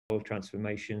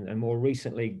transformation, and more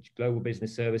recently, global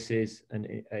business services and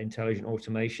intelligent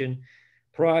automation.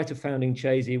 Prior to founding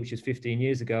Chasey, which is 15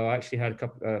 years ago, I actually had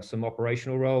some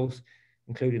operational roles,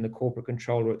 including the corporate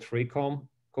controller at 3Com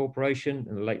Corporation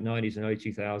in the late 90s and early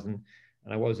 2000.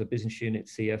 And I was a business unit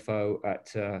CFO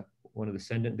at one of the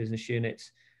Sendent business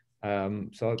units.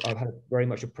 So I've had very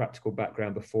much a practical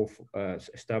background before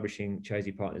establishing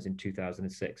Chasey Partners in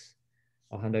 2006.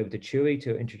 I'll hand over to Chewy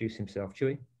to introduce himself.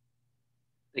 Chewy.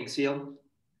 Thanks, Phil.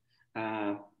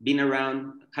 Been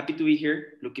around, happy to be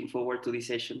here. Looking forward to this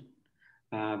session.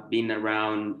 Been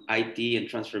around IT and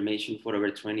transformation for over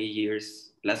 20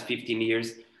 years, last 15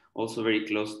 years, also very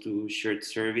close to shared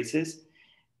services.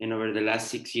 And over the last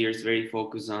 6 years, very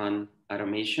focused on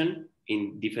automation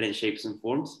in different shapes and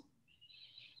forms.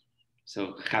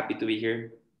 So happy to be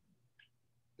here.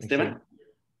 Esteban?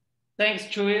 Thanks,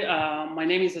 Chuy. My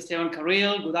name is Esteban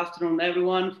Carril. Good afternoon,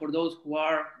 everyone. For those who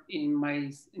are in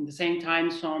the same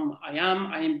time zone I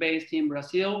am based in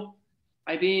Brazil.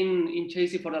 I've been in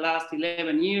Chasey for the last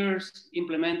 11 years,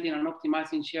 implementing and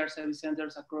optimizing shared service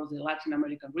centers across the Latin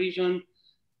American region.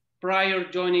 Prior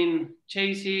joining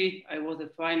Chasey, I was the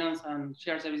finance and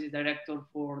shared services director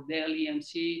for Dell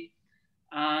EMC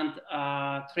and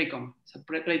 3Com. It's a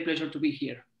great pleasure to be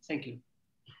here. Thank you.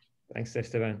 Thanks,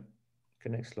 Esteban. Okay,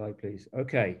 next slide, please.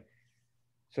 Okay.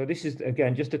 So this is,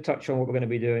 again, just to touch on what we're going to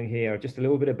be doing here, just a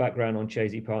little bit of background on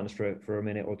Chasey Partners for a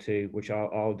minute or two, which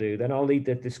I'll do. Then I'll lead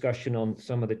the discussion on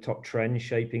some of the top trends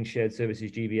shaping shared services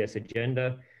GBS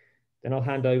agenda. Then I'll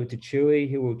hand over to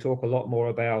Chewy, who will talk a lot more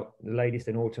about the latest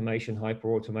in automation,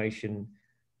 hyper-automation,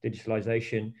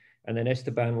 digitalization. And then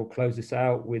Esteban will close this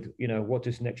out with, what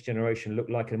does next generation look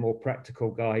like, a more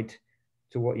practical guide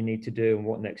to what you need to do and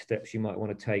what next steps you might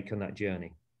want to take on that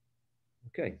journey.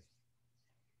 Okay.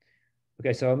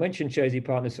 Okay, so I mentioned Chasey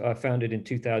Partners, founded in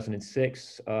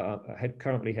 2006,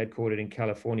 currently headquartered in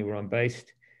California, where I'm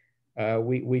based.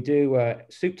 We do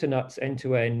soup to nuts,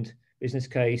 end-to-end business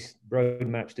case,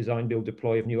 roadmaps, design, build,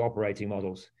 deploy of new operating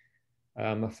models.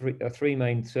 Our three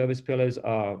main service pillars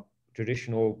are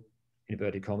traditional,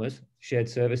 inverted commas, shared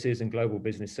services and global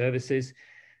business services,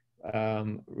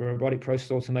 robotic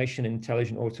process automation and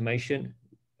intelligent automation,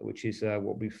 which is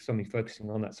what we've something focusing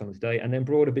on that some of today, and then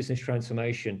broader business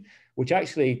transformation, which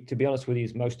actually, to be honest with you,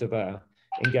 is most of our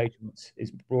engagements is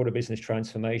broader business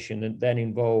transformation and then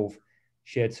involve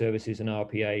shared services and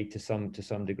RPA to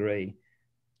some degree.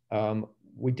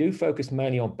 We do focus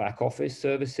mainly on back office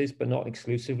services, but not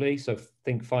exclusively. So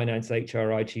think finance,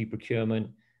 HR, IT, procurement,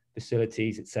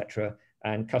 facilities, etc.,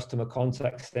 and customer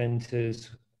contact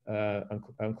centers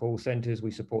and call centers.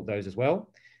 We support those as well.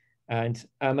 And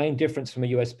our main difference from a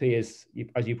USP is,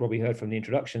 as you probably heard from the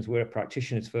introductions, we're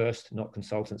practitioners first, not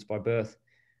consultants by birth.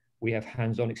 We have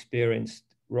hands-on experience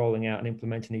rolling out and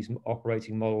implementing these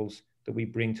operating models that we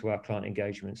bring to our client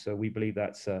engagement. So we believe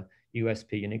that's a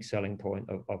USP, unique selling point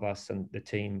of us and the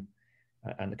team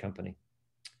and the company.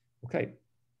 Okay.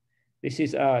 This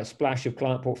is a splash of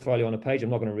client portfolio on a page. I'm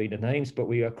not going to read the names, but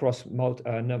we are across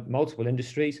multiple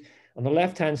industries. On the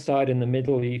left-hand side in the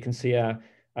middle, you can see our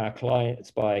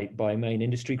clients by main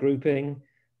industry grouping.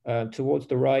 Towards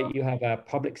the right, you have our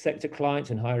public sector clients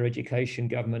in higher education,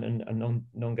 government and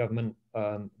non-government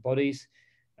bodies.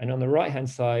 And on the right-hand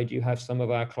side, you have some of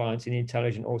our clients in the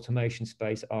intelligent automation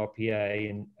space, RPA,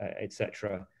 and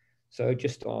etc. So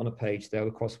just on a page there,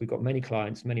 of course, we've got many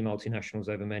clients, many multinationals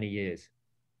over many years.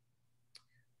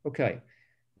 Okay,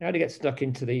 now to get stuck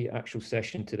into the actual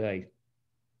session today.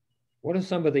 What are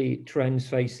some of the trends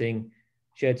facing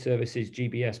shared services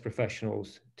GBS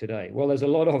professionals today? Well, there's a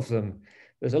lot of them.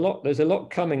 There's a lot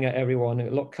coming at everyone,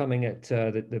 a lot coming at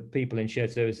the people in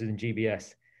shared services and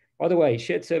GBS. By the way,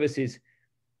 shared services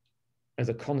as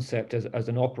a concept, as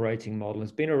an operating model,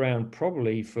 has been around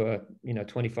probably for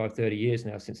 25, 30 years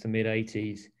now, since the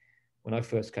mid-80s when I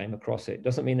first came across it.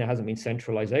 Doesn't mean there hasn't been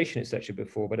centralization, etc.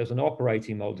 before, but as an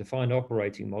operating model, defined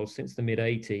operating model since the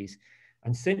mid-80s.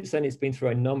 And since then, it's been through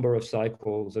a number of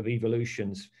cycles of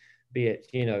evolutions, be it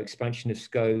expansion of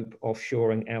scope,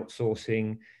 offshoring,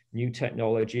 outsourcing, new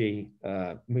technology,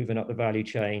 moving up the value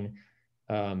chain,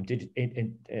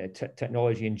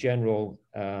 technology in general,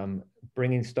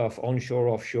 bringing stuff onshore,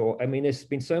 offshore. I mean, there's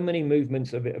been so many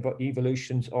movements of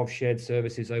evolutions of shared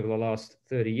services over the last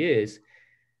 30 years.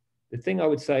 The thing I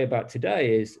would say about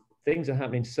today is things are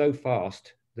happening so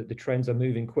fast that the trends are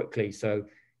moving quickly. So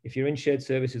if you're in shared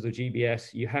services or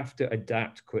GBS, you have to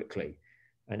adapt quickly.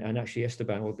 And actually,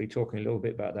 Esteban will be talking a little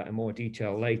bit about that in more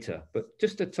detail later. But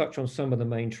just to touch on some of the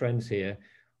main trends here,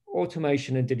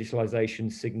 automation and digitalization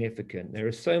is significant. There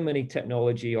are so many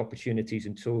technology opportunities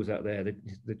and tools out there.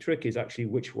 The trick is actually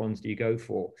which ones do you go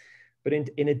for? But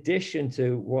in addition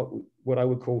to what I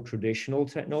would call traditional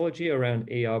technology around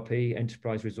ERP,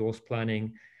 enterprise resource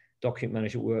planning, document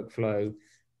management workflow,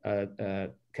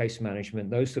 case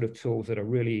management, those sort of tools that are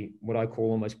really what I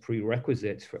call almost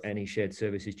prerequisites for any shared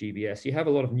services GBS. You have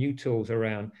a lot of new tools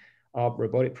around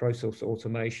robotic process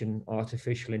automation,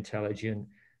 artificial intelligence,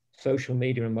 social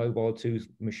media and mobile tools,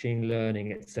 machine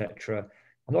learning, etc.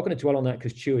 I'm not going to dwell on that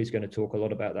because Chewy is going to talk a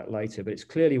lot about that later, but it's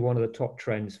clearly one of the top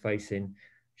trends facing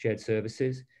shared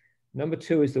services. Number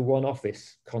two is the one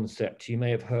office concept. You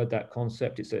may have heard that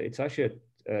concept. It's actually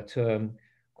a term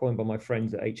coined by my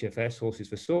friends at HFS, Horses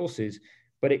for Sources,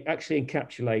 but it actually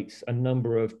encapsulates a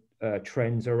number of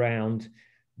trends around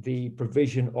the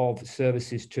provision of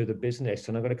services to the business.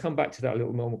 And I'm going to come back to that a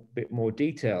little bit more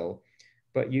detail.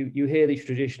 But you hear these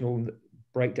traditional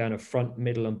breakdown of front,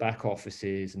 middle, and back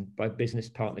offices and by business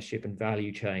partnership and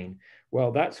value chain.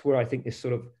 Well, that's where I think this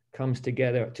sort of comes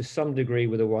together to some degree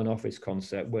with a one office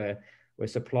concept where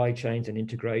supply chains and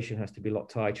integration has to be a lot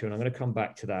tighter. And I'm going to come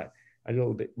back to that a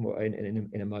little bit more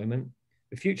in a moment.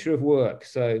 The future of work.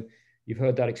 So you've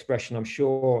heard that expression, I'm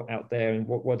sure, out there. And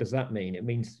what does that mean? It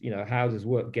means, how does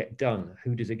work get done?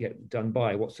 Who does it get done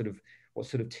by? What sort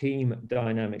of team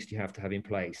dynamics do you have to have in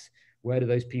place? Where do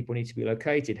those people need to be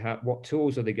located? What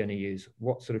tools are they going to use?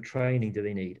 What sort of training do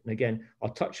they need? And again, I'll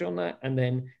touch on that. And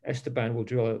then Esteban will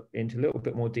drill into a little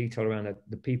bit more detail around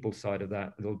the people side of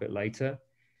that a little bit later.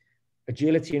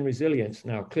 Agility and resilience.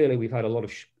 Now, clearly, we've had a lot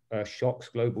of shocks,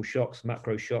 global shocks,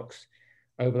 macro shocks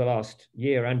over the last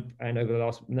year and over the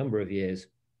last number of years.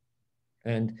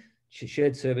 And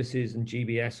shared services and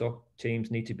GBS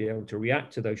teams need to be able to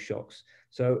react to those shocks.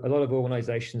 So a lot of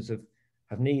organizations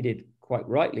have needed, quite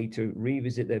rightly, to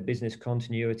revisit their business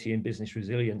continuity and business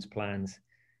resilience plans,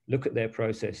 look at their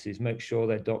processes, make sure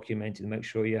they're documented, make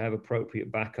sure you have appropriate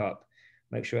backup,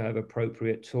 make sure you have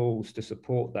appropriate tools to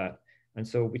support that. And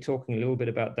so we'll be talking a little bit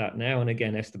about that now. And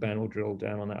again, Esteban will drill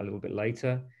down on that a little bit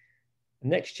later.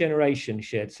 Next generation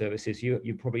shared services,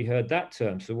 you probably heard that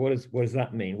term. So what does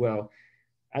that mean? Well,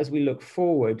 as we look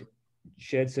forward,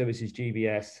 shared services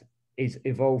GBS is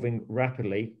evolving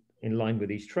rapidly in line with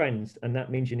these trends. And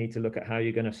that means you need to look at how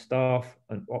you're going to staff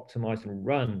and optimize and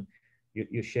run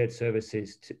your shared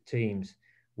services teams,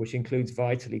 which includes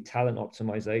vitally talent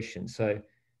optimization. So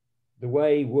the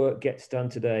way work gets done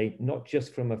today, not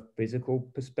just from a physical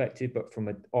perspective, but from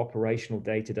an operational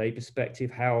day-to-day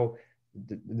perspective, how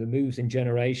the moves in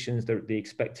generations, the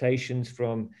expectations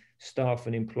from staff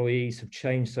and employees have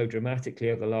changed so dramatically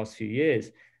over the last few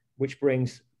years, which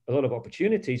brings a lot of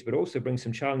opportunities, but also brings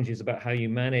some challenges about how you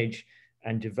manage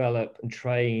and develop and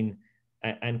train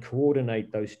and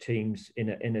coordinate those teams in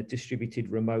a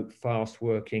distributed, remote, fast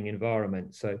working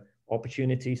environment. So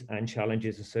opportunities and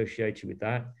challenges associated with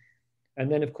that.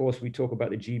 And then, of course, we talk about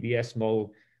the GBS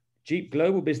model,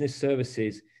 Global Business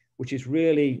Services, which is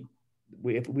really,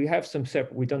 we have some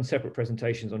separate, we've done separate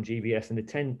presentations on GBS,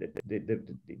 and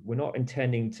we're not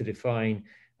intending to define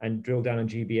and drill down on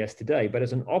GBS today, but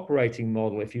as an operating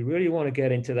model, if you really want to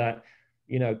get into that,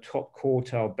 top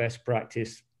quartile, best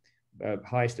practice,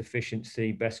 highest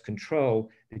efficiency, best control,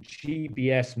 the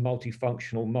GBS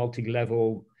multifunctional,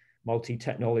 multi-level,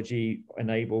 multi-technology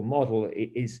enabled model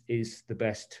is the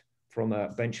best from a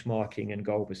benchmarking and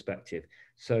goal perspective.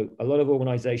 So a lot of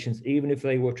organizations, even if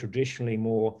they were traditionally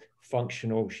more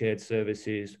functional shared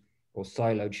services or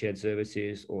siloed shared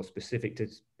services or specific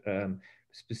to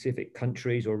specific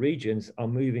countries or regions, are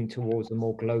moving towards a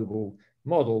more global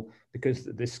model because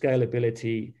the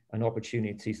scalability and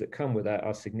opportunities that come with that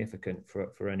are significant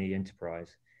for any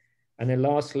enterprise. And then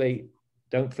lastly,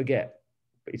 don't forget,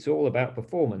 it's all about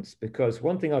performance, because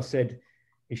one thing I've said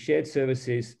is shared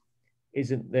services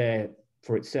isn't there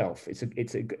for itself. It's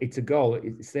a goal.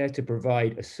 It's there to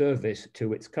provide a service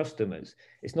to its customers.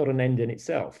 It's not an end in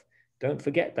itself. Don't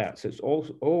forget that. So it's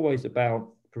always about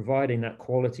providing that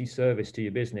quality service to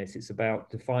your business. It's about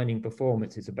defining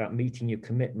performance. It's about meeting your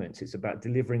commitments. It's about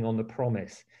delivering on the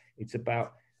promise. It's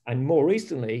about, and more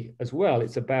recently as well,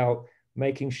 it's about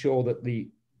making sure that the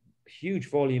huge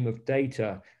volume of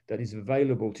data that is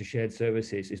available to shared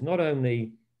services is not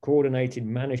only coordinated,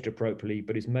 managed appropriately,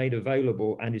 but is made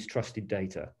available and is trusted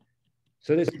data.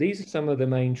 So these are some of the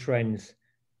main trends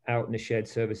out in the shared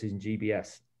services in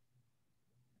GBS.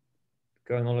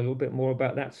 Going on a little bit more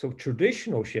about that. So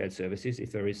traditional shared services,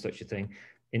 if there is such a thing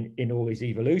in all these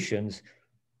evolutions,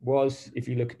 was, if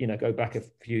you look, go back a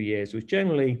few years, was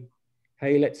generally,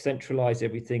 hey, let's centralize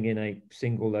everything in a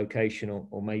single location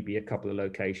or maybe a couple of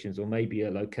locations or maybe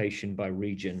a location by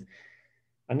region.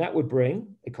 And that would bring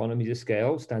economies of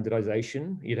scale,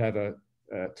 standardization. You'd have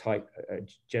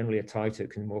generally a tighter,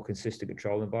 more consistent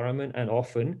control environment. And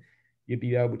often you'd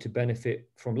be able to benefit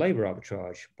from labor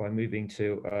arbitrage by moving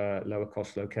to a lower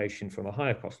cost location from a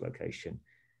higher cost location.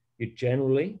 You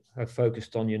generally have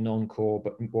focused on your non-core,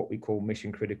 but what we call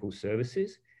mission critical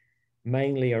services,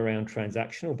 mainly around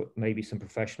transactional, but maybe some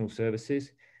professional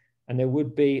services. And there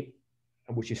would be,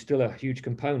 which is still a huge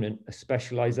component, a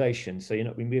specialization. So you're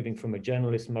not moving from a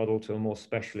generalist model to a more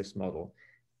specialist model.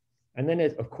 And then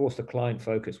there's, of course, the client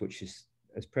focus, which is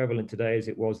as prevalent today as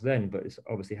it was then, but it's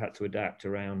obviously had to adapt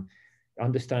around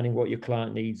understanding what your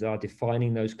client needs are,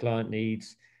 defining those client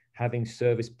needs, having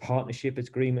service partnership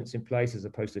agreements in place as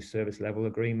opposed to service level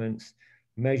agreements,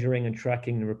 measuring and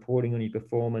tracking and reporting on your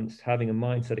performance, having a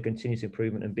mindset of continuous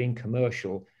improvement and being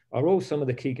commercial are all some of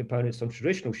the key components on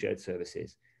traditional shared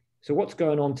services. So what's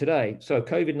going on today? So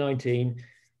COVID-19,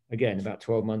 again, about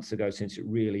 12 months ago, since it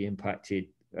really impacted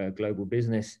global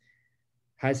business,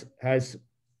 has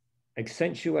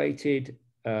accentuated,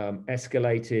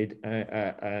 escalated,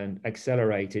 and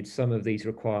accelerated some of these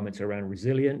requirements around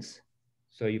resilience.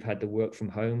 So you've had the work from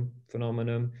home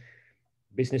phenomenon,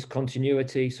 business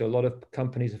continuity. So a lot of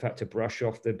companies have had to brush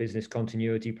off their business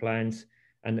continuity plans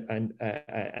and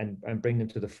bring them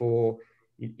to the fore.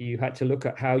 You had to look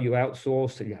at how you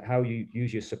outsource, how you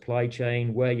use your supply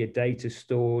chain, where your data is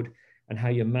stored, and how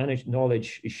your managed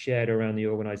knowledge is shared around the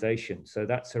organization. So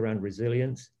that's around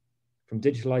resilience. From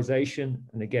digitalization,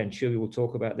 and again, Chewy will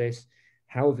talk about this,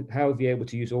 how have you able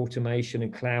to use automation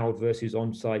and cloud versus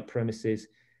on-site premises?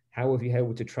 How have you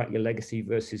able to track your legacy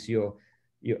versus your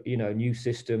new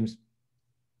systems?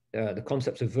 The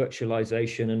concepts of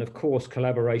virtualization and of course,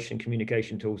 collaboration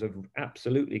communication tools have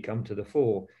absolutely come to the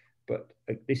fore, but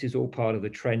this is all part of the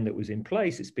trend that was in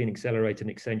place. It's been accelerated and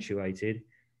accentuated.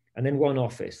 And then One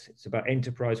Office, it's about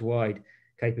enterprise-wide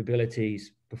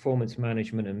capabilities, performance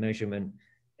management and measurement,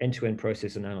 end-to-end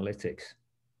process and analytics.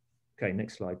 Okay,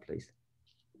 next slide, please.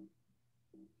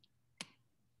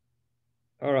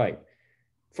 All right.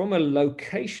 From a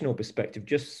locational perspective,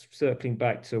 just circling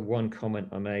back to one comment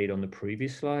I made on the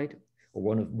previous slide, or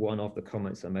one of the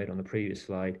comments I made on the previous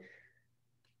slide.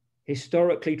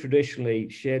 Historically, traditionally,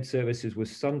 shared services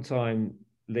was sometime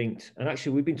linked, and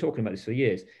actually we've been talking about this for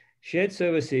years. Shared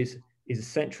services is a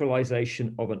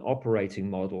centralization of an operating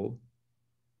model,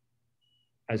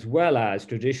 as well as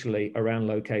traditionally around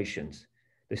locations.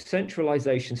 The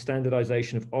centralization,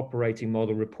 standardization of operating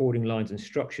model, reporting lines and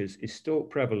structures is still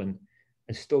prevalent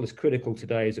and still as critical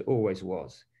today as it always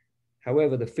was.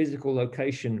 However, the physical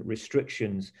location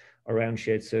restrictions around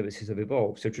shared services have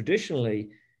evolved. So traditionally,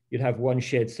 you'd have one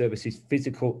shared services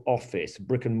physical office,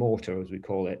 brick and mortar, as we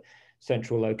call it,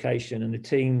 central location, and the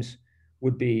teams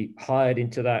would be hired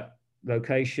into that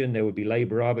location. There would be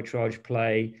labor arbitrage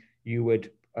play. You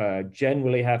would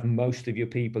generally have most of your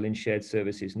people in shared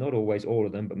services, not always all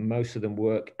of them, but most of them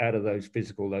work out of those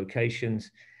physical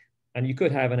locations. And you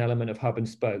could have an element of hub and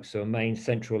spoke, so a main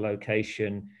central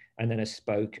location and then a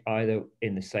spoke either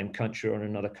in the same country or in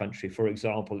another country. For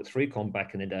example, at 3Com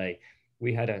back in the day,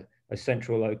 we had a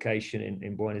central location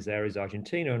in Buenos Aires,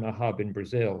 Argentina, and a hub in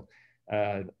Brazil,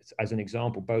 as an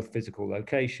example, both physical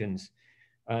locations.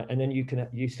 And then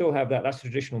you still have that, that's the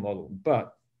traditional model.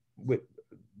 But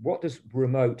what does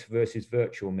remote versus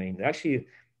virtual mean? Actually,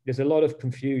 there's a lot of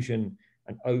confusion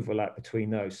and overlap between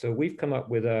those. So we've come up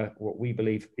with what we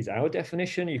believe is our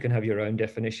definition. You can have your own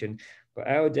definition, but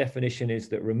our definition is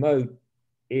that remote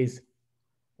is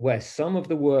where some of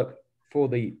the work for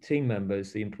the team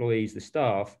members, the employees, the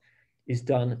staff, is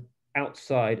done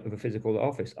outside of a physical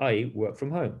office, i.e. work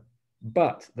from home,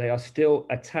 but they are still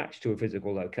attached to a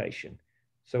physical location.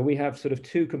 So we have sort of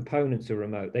two components of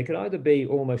remote. They could either be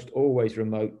almost always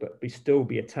remote, but still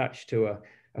be attached to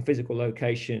a physical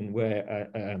location where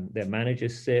their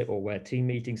managers sit or where team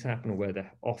meetings happen or where the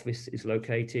office is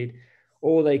located.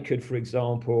 Or they could, for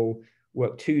example,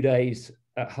 work 2 days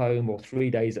at home or 3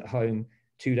 days at home,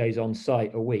 2 days on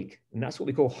site a week. And that's what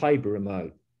we call hybrid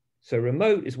remote. So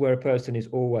remote is where a person is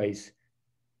always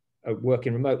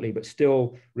working remotely, but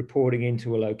still reporting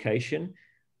into a location.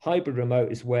 Hybrid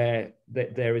remote is where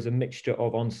there is a mixture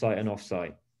of on-site and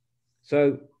off-site.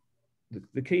 So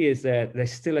the key is they're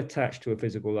still attached to a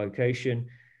physical location,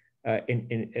 and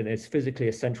it's physically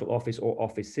a central office or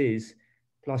offices,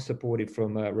 plus supported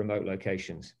from remote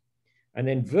locations. And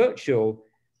then virtual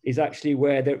is actually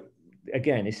where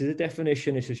again, this is a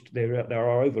definition, there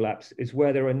are overlaps, is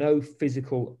where there are no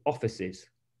physical offices,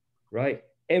 right?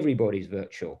 Everybody's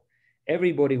virtual.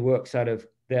 Everybody works out of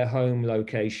their home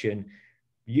location.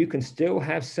 You can still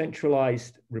have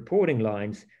centralized reporting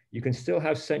lines. You can still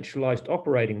have centralized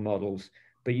operating models,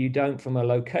 but you don't, from a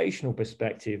locational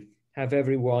perspective, have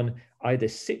everyone either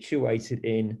situated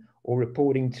in or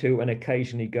reporting to and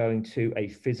occasionally going to a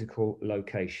physical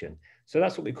location. So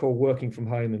that's what we call working from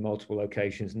home in multiple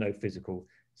locations, no physical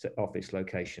office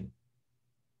location.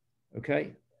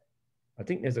 Okay. I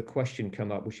think there's a question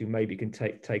come up, which you maybe can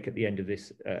take at the end of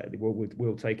this.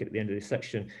 We'll take it at the end of this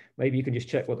section. Maybe you can just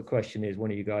check what the question is,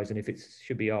 one of you guys, and if it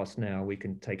should be asked now, we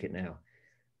can take it now.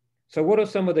 So what are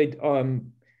some of the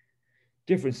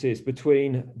differences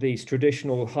between these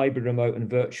traditional hybrid remote and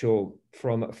virtual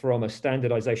from a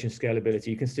standardization scalability?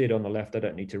 You can see it on the left. I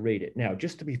don't need to read it. Now,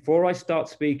 before I start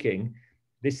speaking,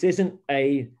 this isn't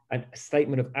a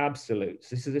statement of absolutes.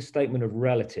 This is a statement of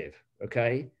relative,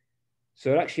 okay?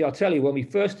 So actually, I'll tell you, when we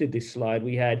first did this slide,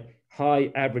 we had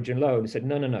high, average, and low. And I said,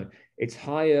 no, it's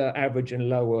higher, average, and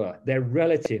lower. They're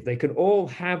relative. They can all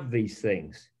have these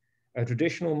things. A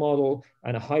traditional model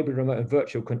and a hybrid remote and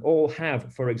virtual can all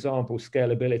have, for example,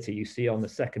 scalability you see on the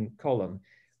second column,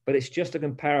 but it's just a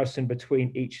comparison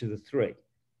between each of the three.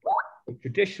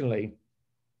 Traditionally,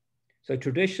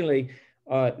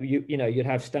 you'd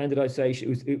have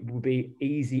standardization. It would be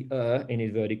easier, in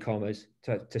inverted commas,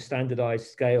 to standardize,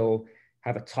 scale,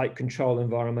 have a tight control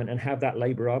environment, and have that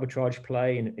labor arbitrage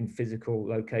play in physical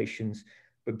locations.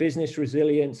 But business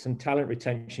resilience and talent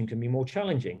retention can be more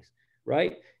challenging,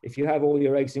 right? If you have all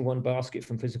your eggs in one basket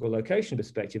from physical location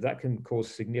perspective, that can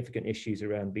cause significant issues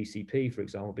around BCP, for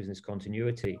example, business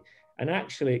continuity. And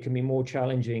actually, it can be more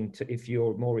challenging if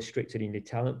you're more restricted in your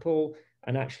talent pool.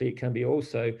 And actually, it can be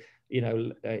also,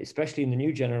 especially in the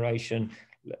new generation,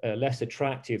 less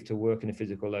attractive to work in a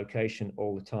physical location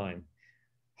all the time.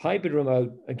 Hybrid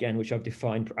remote, again, which I've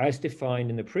defined as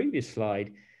defined in the previous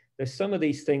slide, there's some of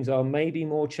these things are maybe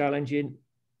more challenging.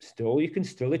 Still, you can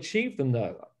still achieve them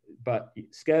though. But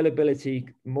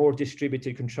scalability, more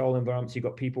distributed control environments, you've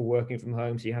got people working from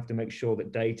home, so you have to make sure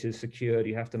that data is secured,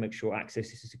 you have to make sure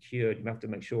access is secured, you have to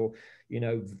make sure,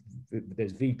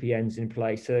 there's VPNs in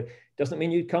place. So it doesn't mean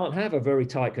you can't have a very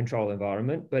tight control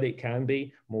environment, but it can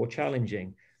be more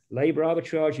challenging. Labor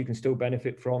arbitrage, you can still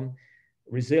benefit from.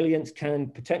 Resilience can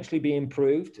potentially be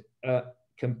improved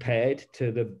compared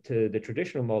to the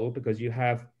traditional model, because you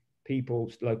have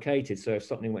people located. So if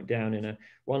something went down in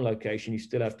one location, you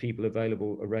still have people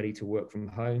available ready to work from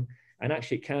home. And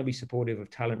actually it can be supportive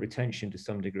of talent retention to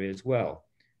some degree as well.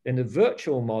 In the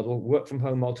virtual model, work from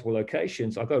home, multiple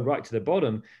locations, I'll go right to the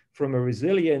bottom. From a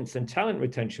resilience and talent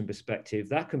retention perspective,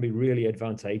 that can be really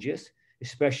advantageous,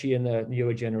 especially in the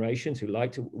newer generations who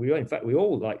we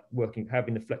all like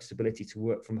having the flexibility to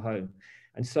work from home.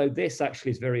 And so this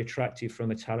actually is very attractive from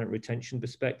a talent retention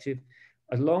perspective.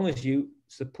 As long as you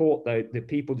support the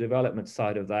people development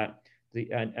side of that,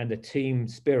 and the team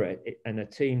spirit and the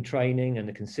team training and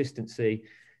the consistency,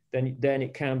 then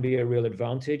it can be a real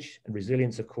advantage. And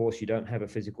resilience, of course, you don't have a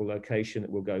physical location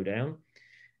that will go down.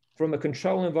 From a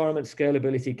control environment,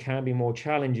 scalability can be more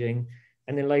challenging.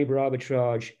 And then labor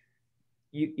arbitrage,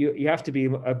 you have to be a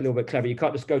little bit clever. You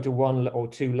can't just go to one or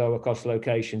two lower cost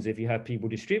locations if you have people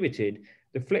distributed.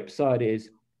 The flip side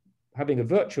is, having a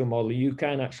virtual model, you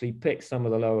can actually pick some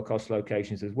of the lower cost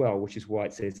locations as well, which is why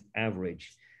it says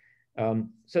average.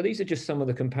 So these are just some of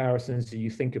the comparisons that you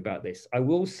think about this. I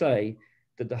will say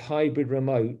that the hybrid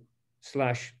remote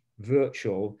 /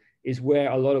 virtual is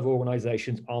where a lot of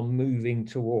organizations are moving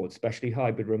towards, especially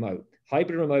hybrid remote.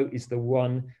 Hybrid remote is the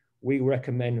one we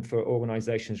recommend for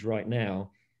organizations right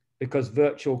now, because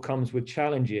virtual comes with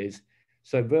challenges.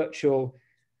 So virtual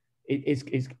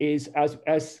is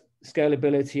as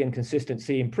scalability and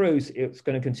consistency improves, it's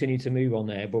going to continue to move on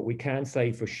there. But we can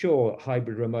say for sure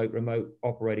hybrid remote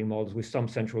operating models with some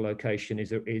central location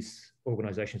is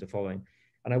organizations are following.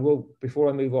 And I will, before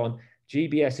I move on,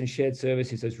 GBS and shared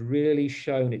services has really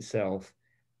shown itself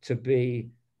to be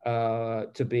a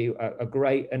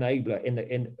great enabler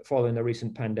in following the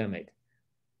recent pandemic.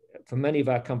 For many of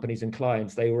our companies and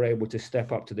clients, they were able to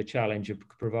step up to the challenge of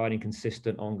providing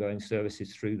consistent ongoing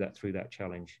services through that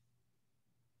challenge.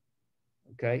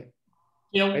 Okay.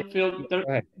 Phil,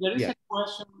 there is a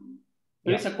question.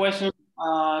 There is a question.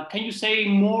 Can you say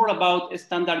more about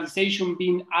standardization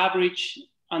being average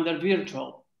under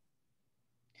virtual?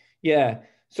 Yeah.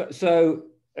 So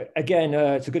again,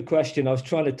 it's a good question. I was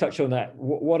trying to touch on that.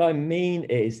 What I mean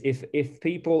is, if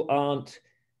people aren't,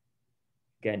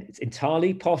 again, it's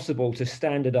entirely possible to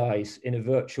standardize in a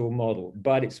virtual model,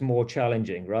 but it's more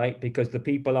challenging, right? Because the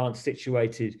people aren't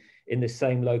situated in the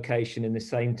same location, in the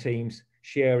same teams,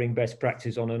 sharing best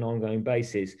practice on an ongoing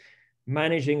basis.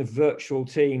 Managing virtual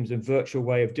teams and virtual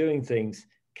way of doing things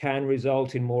can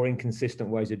result in more inconsistent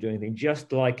ways of doing things,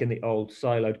 just like in the old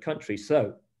siloed country.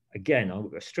 So Again,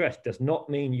 I stress, does not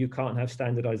mean you can't have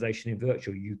standardization in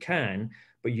virtual. You can,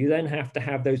 but you then have to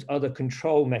have those other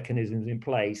control mechanisms in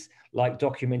place, like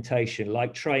documentation,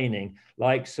 like training,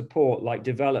 like support, like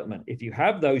development. If you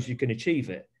have those, you can achieve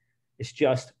it. It's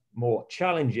just more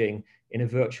challenging in a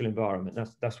virtual environment.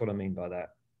 That's what I mean by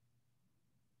that.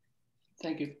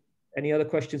 Thank you. Any other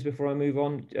questions before I move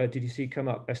on? Did you see come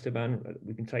up, Esteban?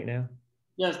 We can take now.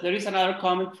 Yes, there is another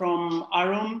comment from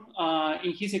Aaron.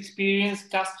 In his experience,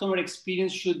 customer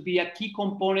experience should be a key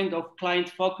component of client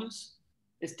focus.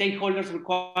 The stakeholders'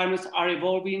 requirements are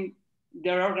evolving,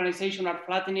 their organizations are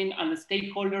flattening, and the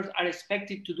stakeholders are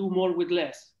expected to do more with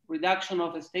less. Reduction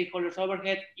of the stakeholders'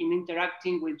 overhead in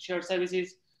interacting with shared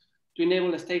services to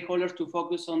enable the stakeholders to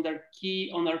focus on their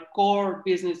core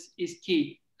business is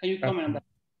key. Can you comment on that?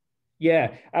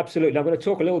 Yeah, absolutely. I'm going to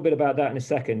talk a little bit about that in a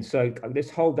second. So let's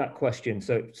hold that question.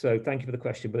 So thank you for the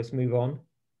question, but let's move on.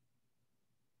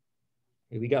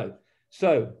 Here we go.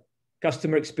 So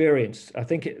customer experience. I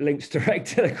think it links direct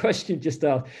to the question just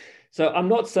asked. So I'm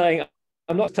not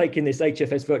taking this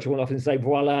HFS virtual one-off and say,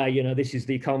 voila, this is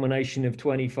the culmination of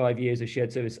 25 years of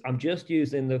shared service. I'm just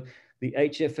using the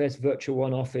HFS virtual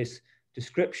one-office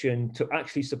description to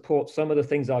actually support some of the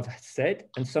things I've said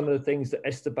and some of the things that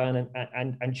Esteban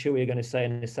and Chuy are going to say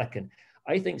in a second.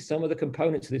 I think some of the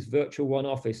components of this virtual one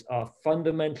office are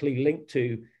fundamentally linked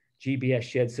to GBS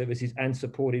shared services and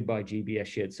supported by GBS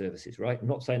shared services, right? I'm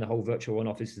not saying the whole virtual one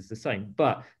office is the same,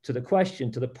 but to the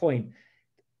question, to the point,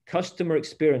 customer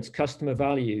experience, customer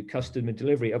value, customer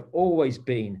delivery have always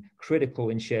been critical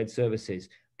in shared services,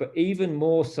 but even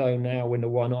more so now in the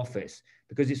one office,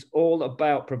 because it's all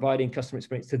about providing customer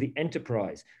experience to the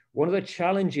enterprise. One of the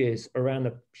challenges around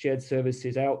the shared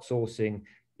services outsourcing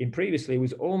in previously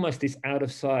was almost this out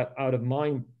of sight, out of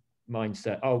mind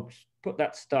mindset. Oh, put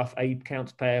that stuff,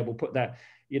 accounts payable, put that,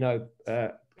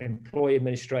 employee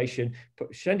administration,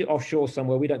 send it offshore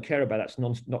somewhere. We don't care about that.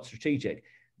 It's not strategic.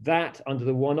 That under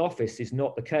the one office is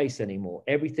not the case anymore.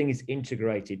 Everything is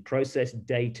integrated, process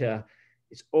data.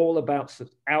 It's all about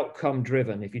outcome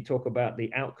driven. If you talk about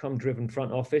the outcome driven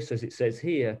front office, as it says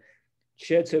here,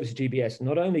 shared service GBS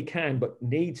not only can, but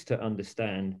needs to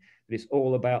understand that it's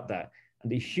all about that.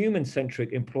 And the human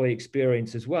centric employee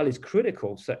experience as well is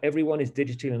critical. So everyone is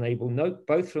digitally enabled,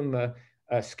 both from a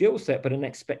skill set, but an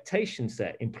expectation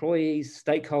set. Employees,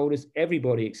 stakeholders,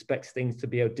 everybody expects things to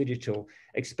be digital,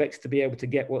 expects to be able to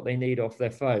get what they need off their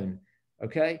phone.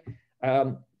 Okay.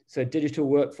 So digital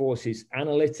workforces,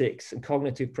 analytics and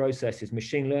cognitive processes,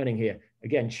 machine learning here.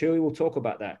 Again, Chuy will talk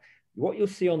about that. What you'll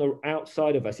see on the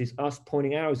outside of us is us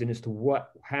pointing arrows in as to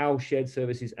how shared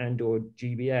services and or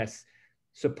GBS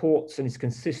supports and is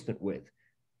consistent with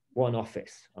one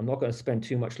office. I'm not going to spend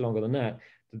too much longer than that.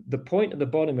 The point at the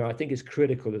bottom here, I think, is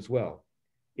critical as well.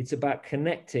 It's about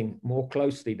connecting more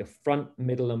closely the front,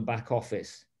 middle, and back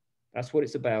office. That's what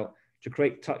it's about, to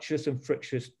create touchless and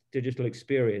frictionless digital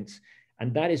experience.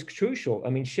 And that is crucial.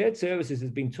 I mean, shared services has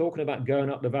been talking about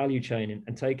going up the value chain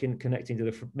and connecting to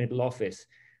the middle office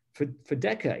for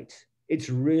decades. It's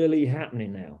really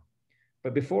happening now.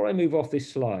 But before I move off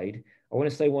this slide, I want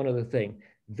to say one other thing.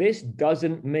 This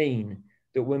doesn't mean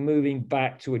that we're moving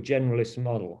back to a generalist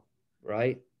model,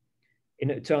 right?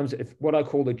 In terms of what I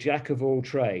call the jack of all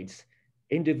trades,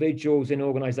 individuals in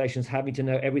organizations having to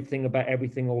know everything about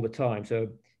everything all the time. So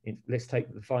let's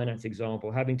take the finance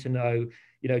example, having to know,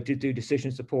 to do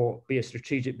decision support, be a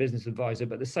strategic business advisor,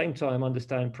 but at the same time,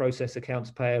 understand process accounts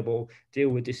payable, deal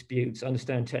with disputes,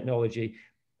 understand technology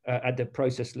at the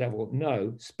process level.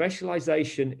 No,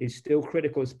 specialization is still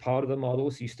critical as part of the model.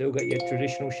 So you still get your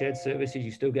traditional shared services,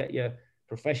 you still get your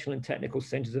professional and technical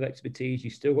centers of expertise, you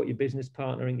still got your business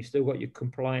partnering, you still got your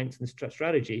compliance and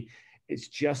strategy. It's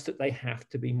just that they have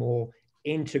to be more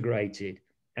integrated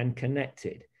and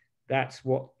connected. That's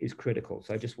what is critical.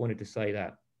 So I just wanted to say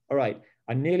that. All right,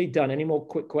 I'm nearly done. Any more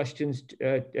quick questions,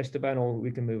 Esteban, or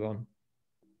we can move on?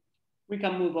 We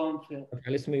can move on, Phil.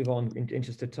 Okay, let's move on in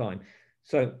interest of time.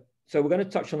 So we're going to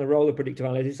touch on the role of predictive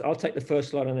analytics. I'll take the first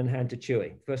slide and then hand to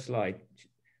Chuy. First slide.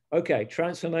 Okay,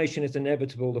 transformation is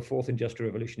inevitable. The fourth industrial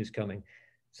revolution is coming.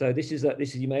 So this is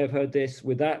you may have heard this.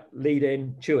 With that lead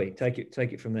in, Chuy, take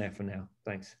it from there for now.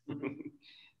 Thanks.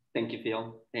 Thank you,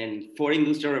 Phil. And for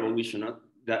industrial revolution,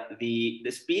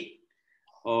 the speed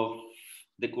of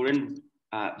the current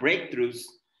breakthroughs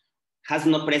has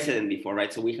no precedent before,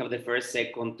 right? So we have the first,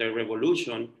 second, third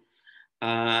revolution.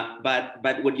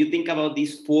 But when you think about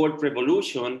this fourth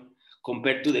revolution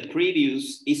compared to the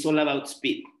previous, it's all about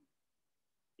speed.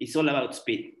 It's all about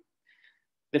speed.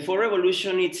 The fourth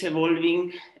revolution, it's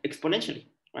evolving exponentially,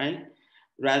 right?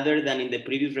 Rather than in the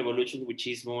previous revolution, which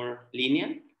is more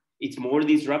linear, it's more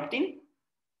disrupting.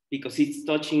 because it's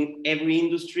touching every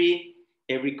industry,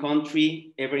 every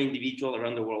country, every individual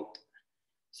around the world.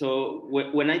 So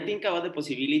when I think about the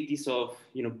possibilities of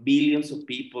billions of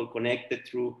people connected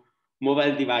through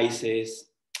mobile devices,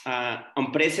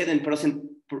 unprecedented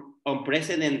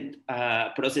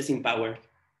processing power,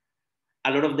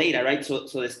 a lot of data, right? So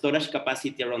the storage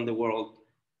capacity around the world,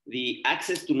 the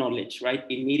access to knowledge, right?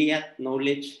 Immediate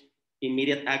knowledge,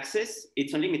 immediate access,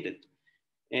 it's unlimited.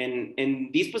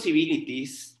 And these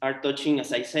possibilities are touching,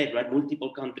 as I said, right,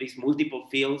 multiple countries, multiple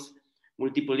fields,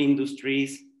 multiple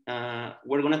industries.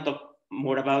 We're going to talk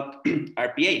more about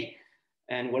RPA,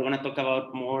 and we're going to talk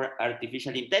about more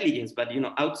artificial intelligence. But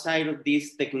outside of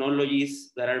these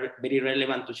technologies that are very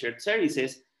relevant to shared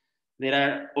services, there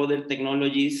are other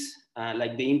technologies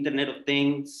like the Internet of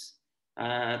Things,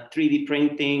 3D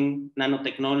printing,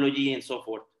 nanotechnology, and so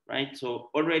forth. Right. So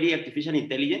already artificial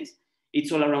intelligence,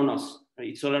 it's all around us.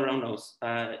 It's all around us.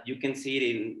 You can see it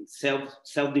in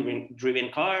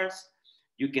self-driven cars.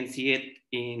 You can see it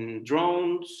in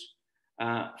drones.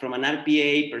 From an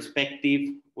RPA perspective,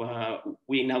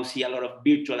 we now see a lot of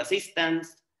virtual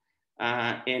assistants.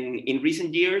 And in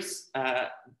recent years,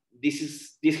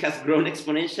 this has grown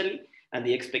exponentially, and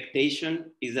the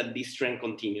expectation is that this trend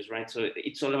continues, right? So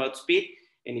it's all about speed,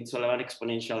 and it's all about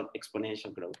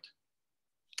exponential growth.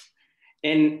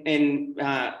 And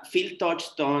Phil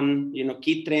touched on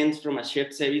key trends from a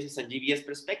shared services and GBS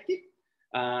perspective.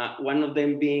 One of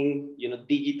them being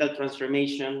digital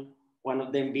transformation, one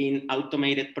of them being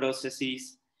automated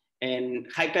processes and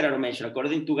hyper automation.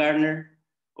 According to Gartner,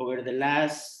 over the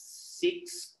last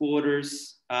 6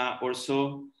 quarters or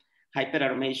so, hyper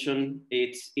automation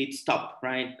it's top,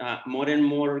 right? More and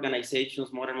more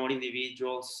organizations, more and more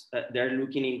individuals, they're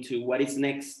looking into what is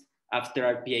next after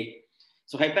RPA.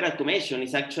 So hyperautomation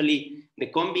is actually the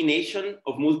combination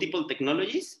of multiple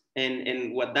technologies,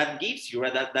 and what that gives you,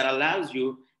 right, that allows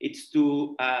you, it's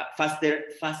to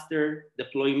faster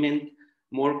deployment,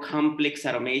 more complex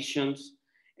automations,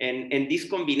 and this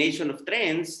combination of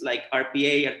trends like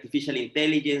RPA, artificial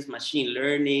intelligence, machine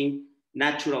learning,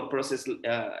 natural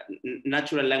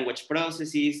language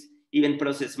processes, even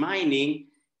process mining,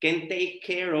 can take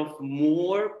care of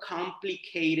more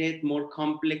complicated, more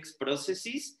complex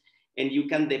processes, and you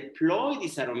can deploy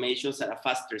these automations at a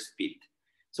faster speed.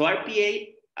 So RPA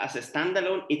as a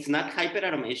standalone, it's not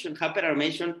hyperautomation.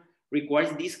 Hyperautomation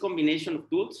requires this combination of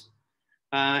tools.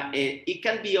 It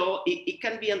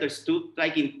can be understood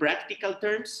like in practical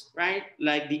terms, right?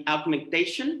 Like the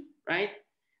augmentation, right?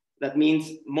 That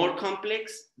means more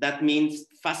complex, that means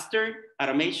faster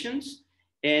automations,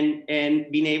 and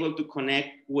being able to connect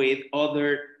with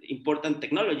other important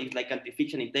technologies like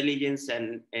artificial intelligence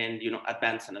and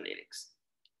advanced analytics.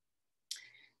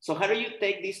 So how do you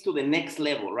take this to the next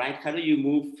level, right? How do you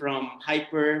move from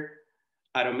hyper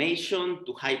automation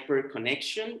to hyper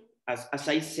connection? As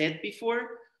I said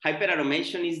before, hyper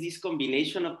automation is this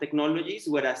combination of technologies,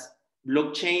 whereas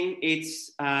blockchain,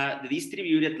 it's the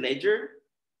distributed ledger,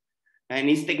 and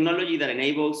it's technology that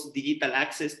enables digital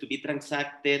access to be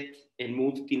transacted and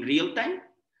moved in real time.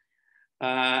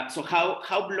 So how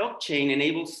blockchain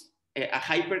enables a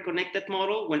hyper-connected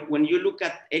model? When you look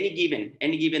at any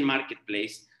given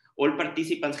marketplace, all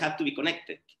participants have to be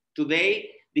connected. Today,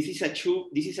 this is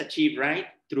achieved, right,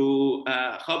 through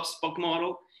a hub-spoke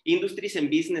model. Industries and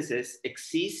businesses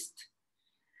exist,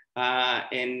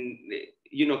 and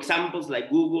examples like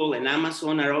Google and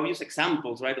Amazon are obvious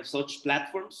examples, right, of such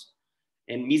platforms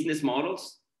and business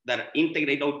models that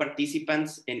integrate all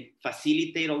participants and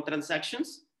facilitate all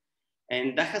transactions.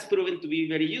 And that has proven to be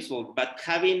very useful. But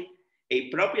having a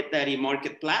proprietary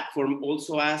market platform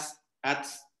also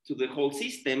adds to the whole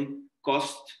system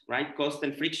cost, right? Cost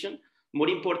and friction. More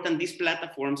important, these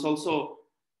platforms also,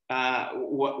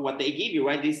 what they give you,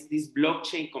 right? This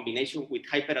blockchain combination with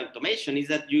hyper automation is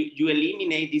that you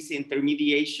eliminate this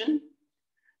intermediation.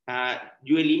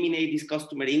 You eliminate this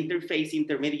customer interface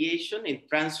intermediation and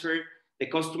transfer the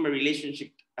customer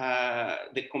relationship,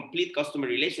 the complete customer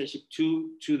relationship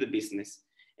to the business.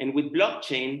 And with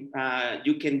blockchain,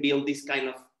 you can build this kind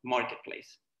of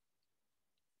marketplace.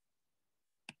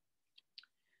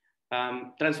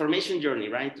 Transformation journey,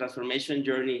 right? Transformation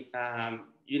journey.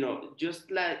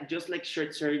 Just like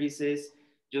shared services,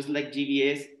 just like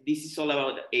GBS, this is all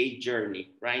about a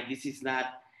journey, right? This is not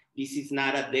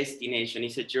a destination,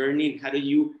 it's a journey. How do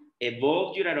you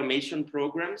evolve your automation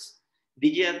programs?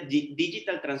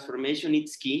 Digital transformation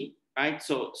is key, right?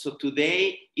 So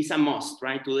today is a must,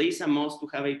 right? Today is a must to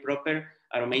have a proper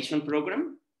automation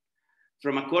program.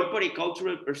 From a corporate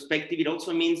cultural perspective, it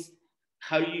also means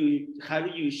how do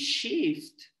you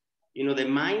shift, the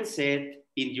mindset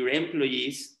in your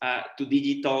employees to a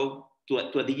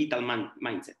digital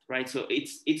mindset, right? So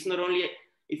it's not only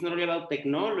about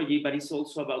technology, but it's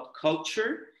also about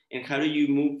culture and how do you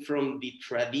move from the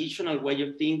traditional way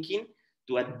of thinking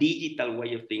to a digital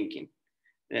way of thinking.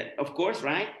 Of course,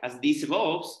 right? As this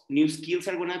evolves, new skills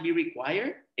are going to be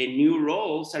required and new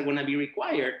roles are going to be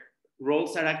required.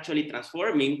 Roles are actually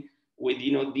transforming with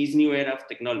this new era of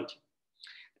technology.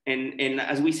 And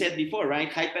as we said before,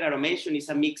 right, hyperautomation is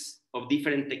a mix of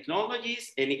different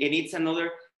technologies, and it's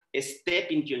another step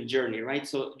into your journey, right?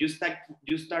 So you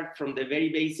start from the very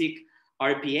basic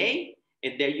RPA,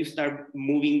 and then you start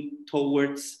moving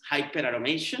towards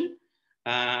hyperautomation,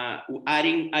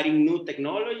 adding new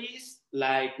technologies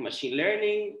like machine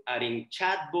learning, adding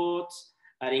chatbots,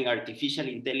 adding artificial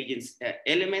intelligence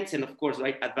elements, and of course,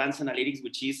 right, advanced analytics,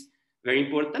 which is very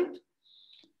important.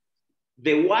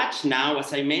 The watch now,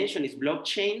 as I mentioned, is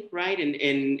blockchain, right?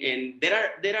 And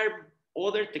there are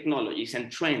other technologies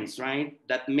and trends, right,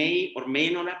 that may or may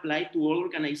not apply to all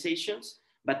organizations,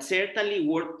 but certainly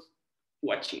worth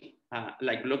watching.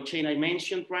 Like blockchain, I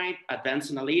mentioned, right?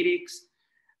 Advanced analytics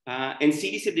and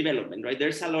citizen development, right?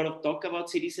 There's a lot of talk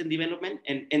about citizen development,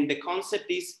 and the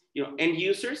concept is, end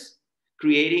users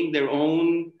creating their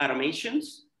own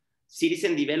automations,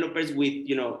 citizen developers with,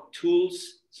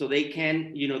 tools so they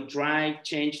can, drive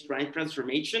change, drive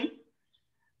transformation.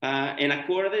 And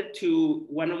according to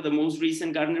one of the most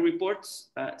recent Gartner reports,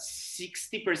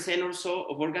 60% or so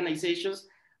of organizations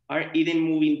are either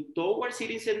moving towards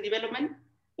citizen development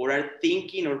or are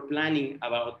thinking or planning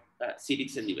about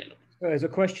citizen development. There's a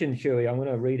question, Chewy. I'm going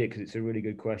to read it because it's a really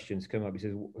good question. It's come up. It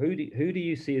says, who do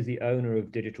you see as the owner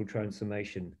of digital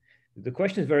transformation? The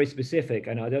question is very specific,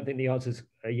 and I don't think the answer is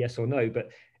a yes or no, but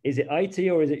is it IT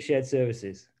or is it shared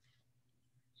services?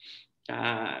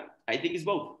 I think it's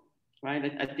both,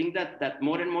 right? I think that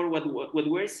more and more what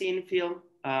we're seeing, Phil,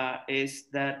 is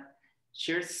that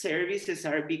shared services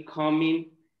are becoming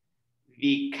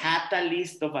the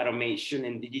catalyst of automation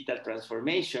and digital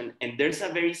transformation. And there's a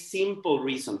very simple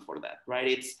reason for that, right?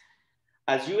 It's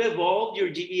as you evolve your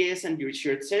GBS and your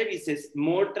shared services,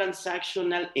 more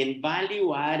transactional and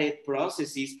value-added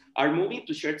processes are moving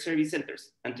to shared service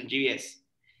centers and to GBS.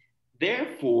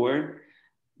 Therefore,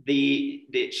 the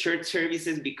shared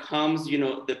services becomes,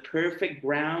 the perfect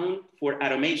ground for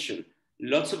automation.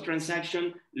 Lots of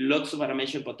transaction, lots of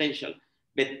automation potential.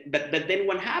 But then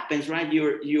what happens, right?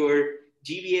 Your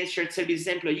GBS shared services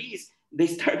employees, they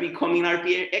start becoming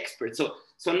RPA experts.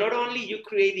 So not only you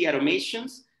create the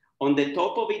automations, on the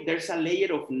top of it, there's a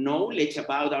layer of knowledge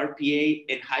about RPA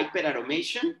and hyper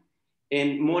automation.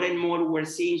 And more we're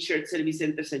seeing shared service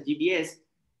centers and GBS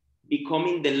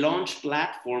becoming the launch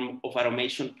platform of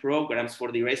automation programs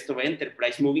for the rest of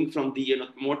enterprise, moving from the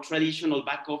more traditional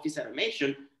back office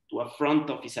automation to a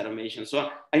front office automation. So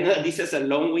I know that this is a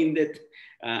long-winded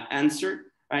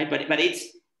answer, right? But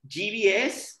it's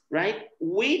GBS, right?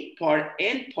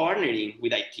 Partnering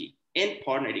with IT.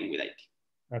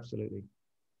 Absolutely.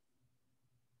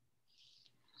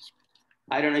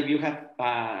 I don't know if you have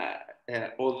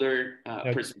other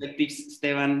perspectives,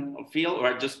 Esteban or Phil,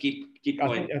 or just keep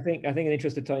going. I think in the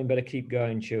interest of time, better keep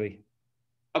going, Chewy.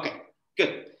 Okay,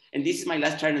 good. And this is my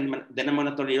last turn, and then I'm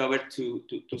gonna turn it over to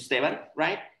Esteban,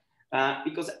 right?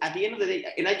 Because at the end of the day,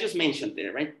 and I just mentioned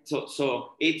there, right?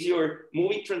 So it's your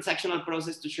moving transactional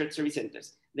process to shared service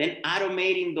centers, then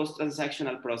automating those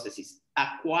transactional processes,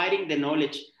 acquiring the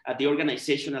knowledge at the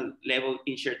organizational level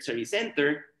in shared service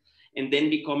center, and then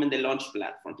becoming the launch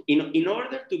platform. In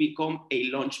order to become a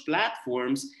launch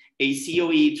platforms, a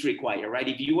COE is required, right?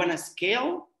 If you wanna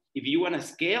scale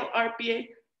RPA,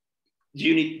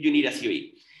 you need a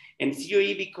COE. And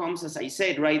COE becomes, as I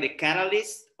said, right, the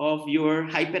catalyst of your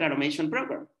hyper automation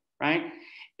program, right?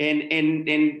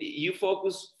 And you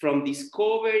focus from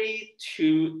discovery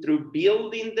through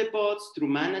building the bots, through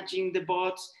managing the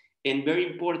bots, and very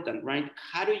important, right?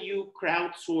 How do you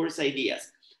crowdsource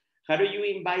ideas? How do you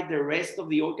invite the rest of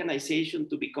the organization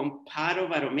to become part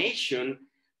of automation,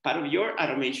 part of your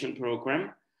automation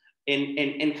program?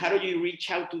 And how do you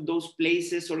reach out to those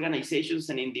places, organizations,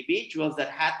 and individuals that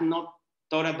had not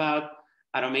thought about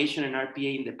automation and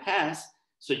RPA in the past,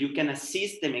 so you can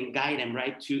assist them and guide them,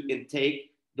 right, and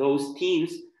take those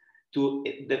teams to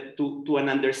an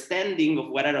understanding of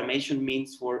what automation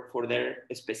means for their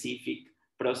specific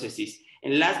processes.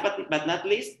 And last but not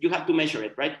least, you have to measure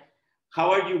it, right? How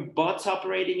are your bots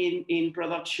operating in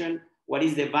production? What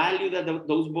is the value that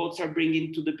those bots are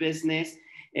bringing to the business?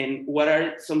 And what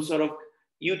are some sort of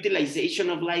utilization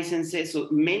of licenses? So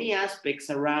many aspects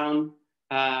around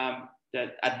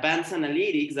that advanced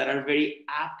analytics that are very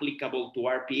applicable to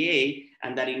RPA,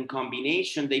 and that in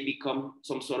combination, they become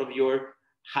some sort of your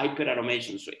hyper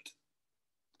automation suite.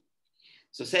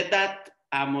 So said that,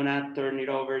 I'm gonna turn it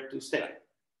over to Esteban.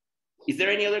 Is there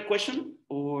any other question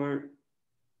or?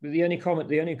 The only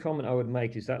comment I would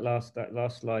make is that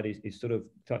last slide is sort of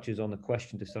touches on the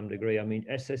question to some degree. I mean,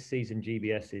 SSCs and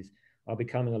GBSs are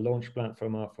becoming a launch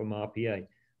platform from RPA,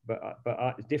 but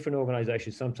different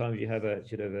organizations, sometimes you have a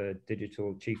sort of a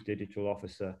chief digital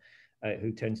officer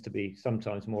who tends to be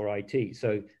sometimes more IT.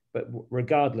 So, but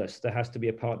regardless, there has to be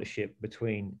a partnership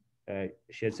between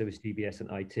shared service GBS and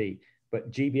IT. But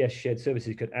GBS shared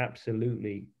services could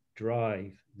absolutely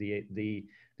drive the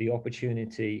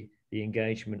opportunity, the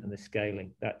engagement, and the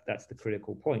scaling. That's the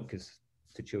critical point, because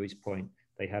to Chuy's point,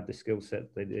 they have the skill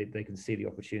set, they can see the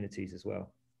opportunities as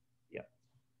well. Yeah.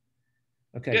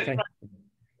 Okay, good. thank you.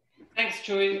 Thanks,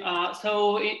 Chuy.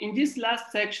 So in this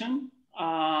last section,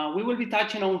 we will be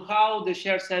touching on how the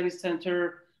shared service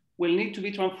center will need to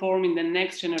be transformed in the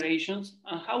next generations,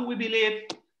 and how we believe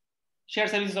shared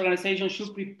services organizations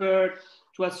should prepare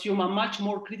to assume a much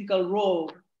more critical role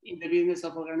in the business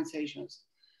of organizations.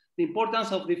 The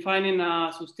importance of defining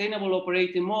a sustainable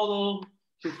operating model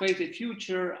to face the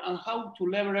future, and how to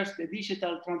leverage the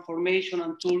digital transformation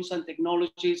and tools and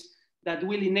technologies that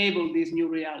will enable this new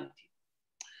reality.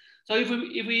 So if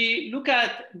we look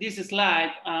at this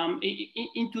slide,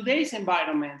 in today's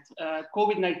environment,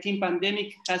 COVID-19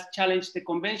 pandemic has challenged the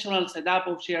conventional setup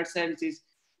of shared services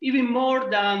even more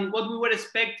than what we were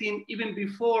expecting even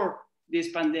before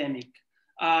this pandemic,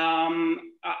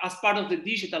 as part of the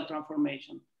digital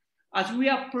transformation. As we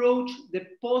approach the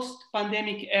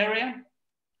post-pandemic era,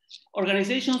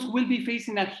 organizations will be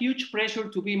facing a huge pressure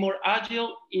to be more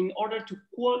agile in order to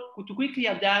quickly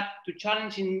adapt to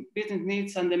challenging business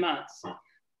needs and demands.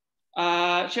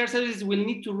 Shared services will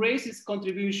need to raise its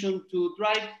contribution to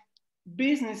drive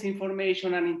business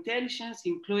information and intelligence,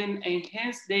 including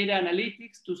enhanced data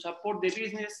analytics to support the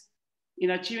business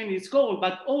in achieving its goal,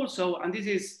 but also, and this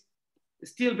is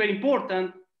still very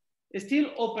important, still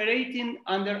operating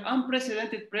under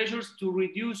unprecedented pressures to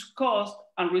reduce cost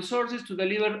and resources to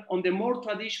deliver on the more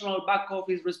traditional back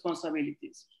office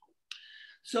responsibilities.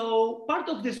 So part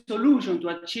of the solution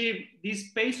to achieve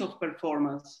this pace of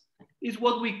performance is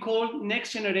what we call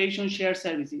next generation shared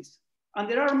services. And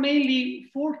there are mainly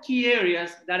 4 key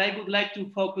areas that I would like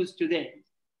to focus today.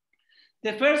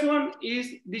 The first one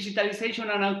is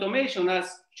digitalization and automation,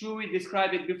 as Chuy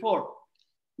described it before.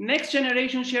 Next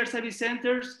generation shared service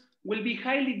centers will be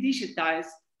highly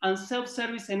digitized and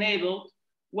self-service enabled,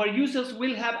 where users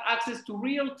will have access to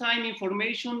real-time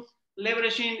information,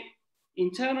 leveraging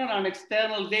internal and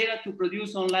external data to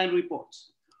produce online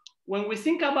reports. When we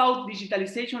think about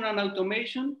digitalization and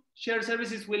automation, shared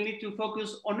services will need to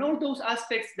focus on all those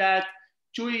aspects that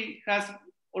Chuy has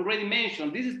already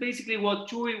mentioned. This is basically what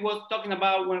Chuy was talking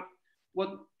about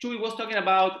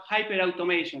hyper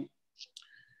automation.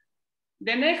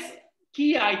 The next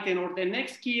key item, or the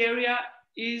next key area,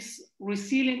 is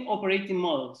resilient operating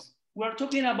models. We're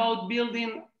talking about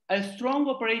building a strong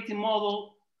operating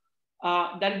model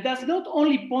that does not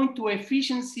only point to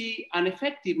efficiency and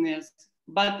effectiveness,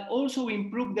 but also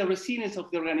improve the resilience of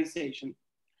the organization.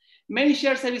 Many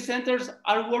shared service centers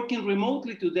are working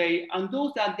remotely today, and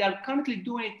those that they are currently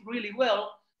doing it really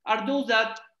well are those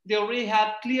that they already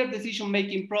have clear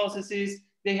decision-making processes,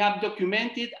 they have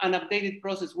documented and updated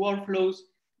process workflows,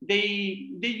 they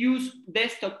use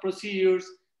desktop procedures,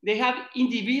 they have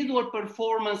individual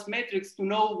performance metrics to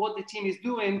know what the team is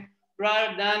doing,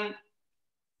 rather than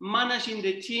managing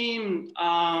the team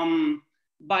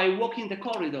by walking the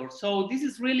corridor. So this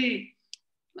is really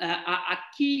a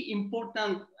key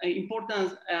important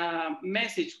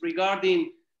message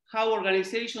regarding how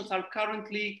organizations are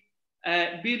currently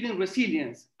building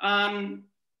resilience.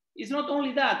 It's not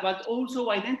only that, but also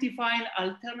identifying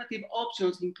alternative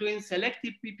options, including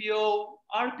selective PPO,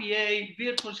 RPA,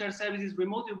 virtual shared services,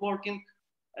 remote working,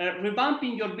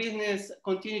 revamping your business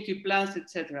continuity plans,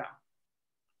 etc.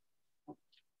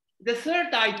 The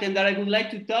third item that I would like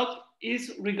to talk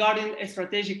is regarding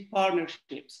strategic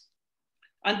partnerships.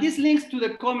 And this links to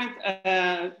the comment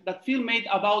that Phil made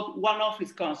about one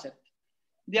office concept.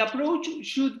 The approach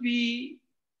should be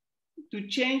to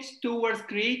change towards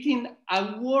creating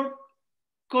a work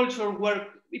culture where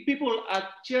people at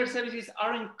shared services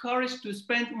are encouraged to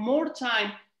spend more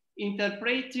time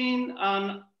interpreting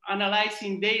and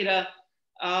analyzing data,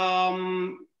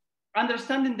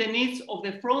 understanding the needs of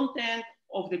the front end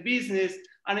of the business,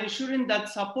 and ensuring that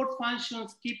support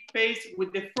functions keep pace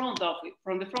with the front office,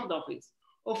 from the front office.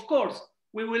 Of course,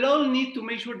 We will all need to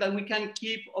make sure that we can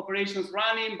keep operations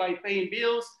running by paying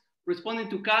bills, responding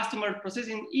to customers,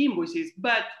 processing invoices.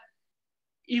 But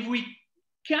if we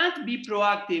can't be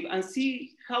proactive and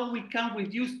see how we can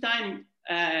reduce time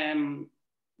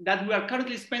that we are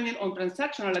currently spending on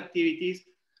transactional activities,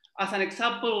 as an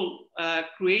example,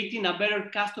 creating a better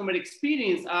customer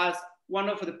experience, as one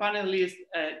of the panelists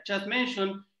just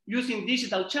mentioned, using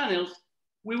digital channels,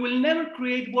 we will never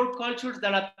create work cultures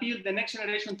that appeal the next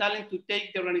generation talent to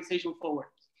take the organization forward.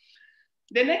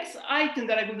 The next item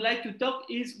that I would like to talk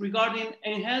is regarding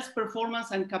enhanced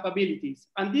performance and capabilities.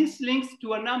 And this links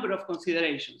to a number of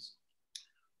considerations.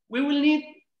 We will need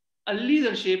a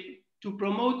leadership to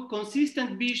promote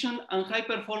consistent vision and high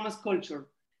performance culture.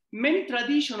 Many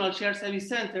traditional shared service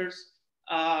centers,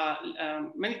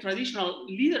 many traditional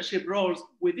leadership roles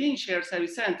within shared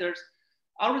service centers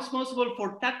are responsible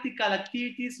for tactical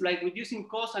activities like reducing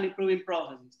costs and improving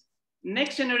processes.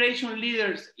 Next generation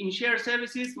leaders in shared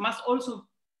services must also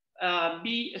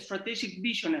be strategic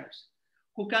visionaries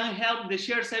who can help the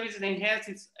shared services enhance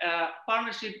its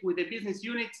partnership with the business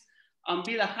units and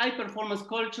build a high performance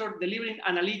culture, delivering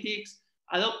analytics,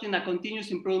 adopting a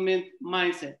continuous improvement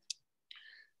mindset.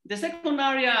 The second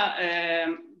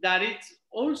area that it's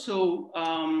also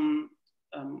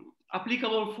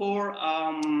applicable for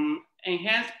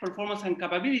enhanced performance and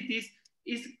capabilities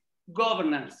is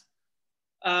governance.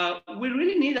 We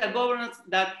really need a governance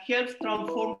that helps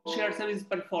transform shared service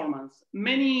performance.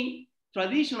 Many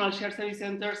traditional shared service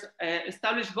centers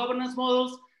establish governance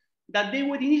models that they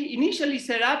would initially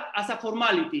set up as a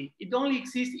formality. It only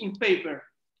exists in paper.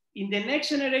 In the next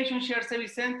generation shared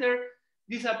service center,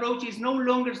 this approach is no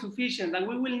longer sufficient, and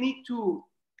we will need to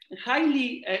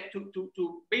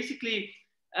basically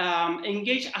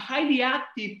engage a highly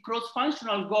active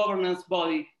cross-functional governance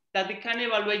body that they can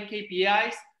evaluate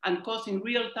KPIs and costs in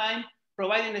real time,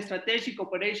 providing a strategic,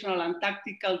 operational, and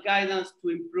tactical guidance to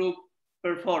improve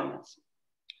performance.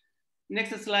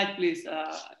 Next slide, please,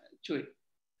 Chuy.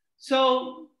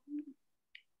 So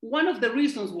one of the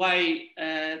reasons why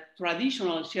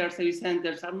traditional shared service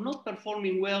centers are not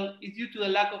performing well is due to the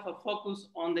lack of a focus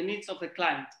on the needs of the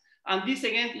client. And this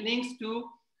again links to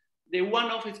the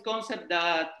one-office concept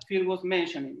that Phil was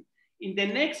mentioning. In the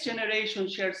next generation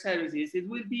shared services, it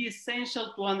will be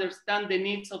essential to understand the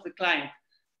needs of the client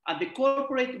at the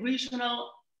corporate, regional,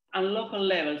 and local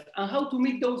levels, and how to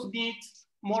meet those needs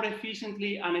more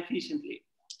efficiently and efficiently.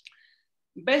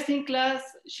 Best-in-class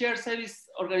shared service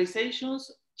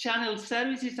organizations channel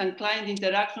services and client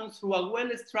interactions through a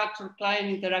well-structured client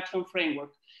interaction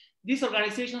framework. These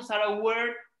organizations are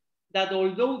aware that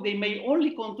although they may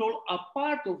only control a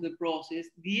part of the process,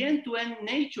 the end-to-end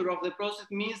nature of the process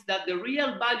means that the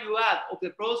real value add of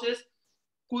the process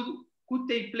could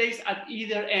take place at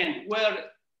either end,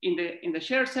 whether in the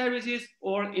shared services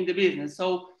or in the business.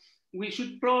 So we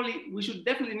should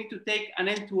definitely need to take an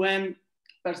end-to-end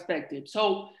perspective.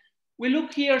 So we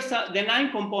look here, the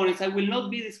 9 components. I will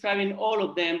not be describing all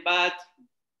of them, but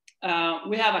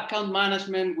we have account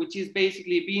management, which is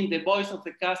basically being the voice of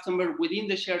the customer within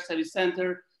the shared service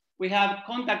center. We have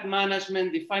contact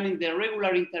management, defining the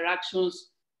regular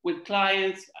interactions with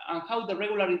clients and how the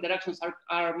regular interactions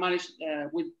are managed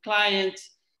with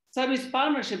clients. Service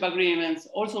partnership agreements,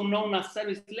 also known as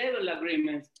service level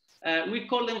agreements. We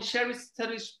call them service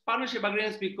partnership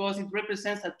agreements because it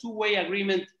represents a two-way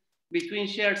agreement between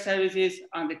shared services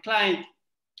and the client.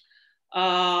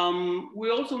 We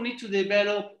also need to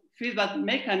develop feedback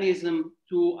mechanism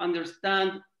to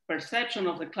understand perception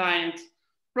of the client.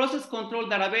 Process control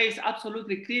database,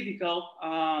 absolutely critical,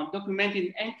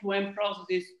 documenting end-to-end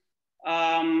processes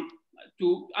and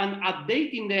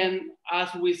updating them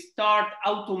as we start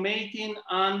automating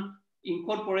and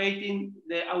incorporating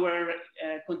our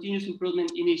continuous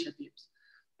improvement initiatives.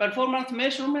 Performance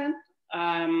measurement,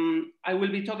 I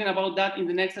will be talking about that in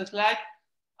the next slide.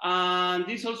 And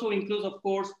this also includes, of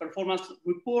course, performance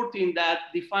reporting that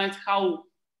defines how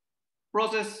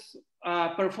process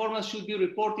performance should be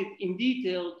reported in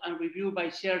detail and reviewed by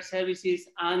shared services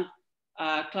and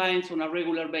clients on a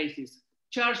regular basis.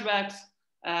 Chargebacks,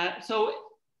 so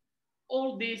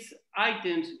all these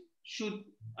items should,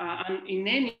 and in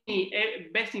any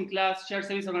best-in-class shared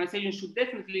service organization should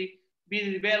definitely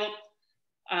be developed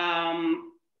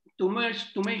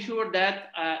to make sure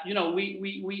that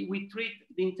we treat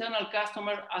the internal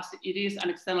customer as it is an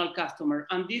external customer.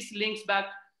 And this links back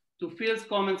to Phil's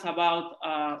comments about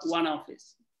one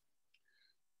office.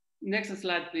 Next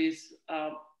slide, please.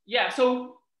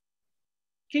 So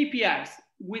KPIs.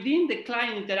 Within the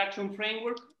client interaction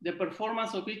framework, the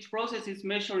performance of each process is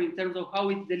measured in terms of how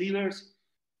it delivers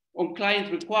on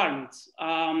client requirements.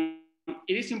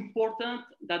 it is important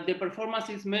that the performance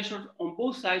is measured on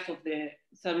both sides of the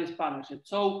service partnership.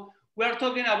 So we are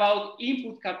talking about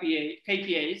input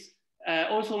KPIs,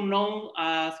 also known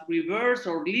as reverse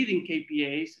or leading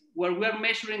KPIs, where we are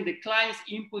measuring the client's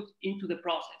input into the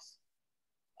process.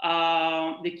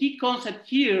 The key concept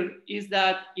here is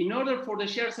that in order for the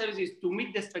shared services to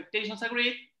meet the expectations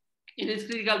agreed, it is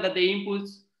critical that the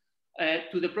inputs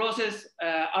to the process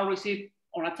are received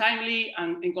on a timely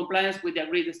and in compliance with the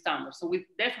agreed standards. So we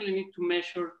definitely need to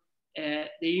measure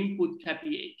the input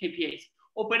KPIs.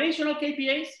 Operational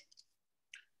KPIs,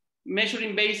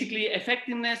 measuring basically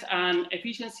effectiveness and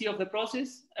efficiency of the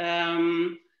process.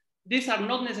 These are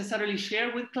not necessarily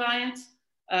shared with clients,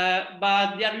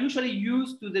 but they are usually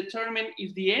used to determine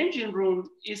if the engine room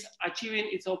is achieving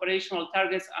its operational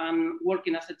targets and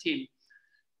working as a team.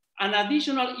 An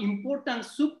additional important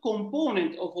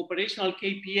subcomponent of operational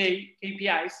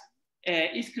KPIs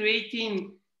is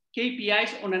creating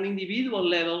KPIs on an individual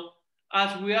level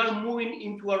as we are moving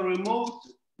into a remote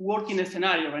working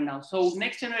scenario right now. So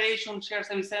next generation shared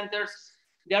service centers,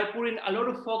 they are putting a lot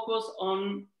of focus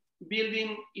on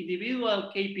building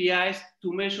individual KPIs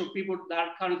to measure people that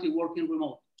are currently working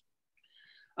remote.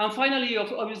 And finally,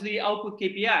 obviously, output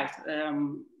KPIs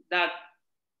that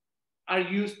are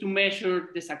used to measure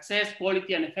the success,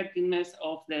 quality, and effectiveness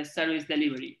of the service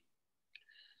delivery.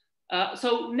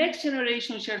 So next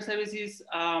generation shared services,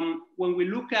 when we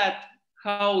look at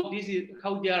how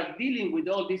they are dealing with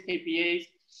all these KPIs,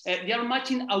 they are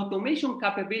matching automation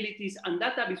capabilities and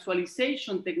data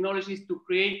visualization technologies to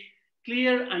create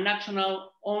clear and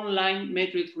actionable online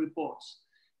metrics reports.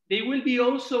 They will be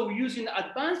also using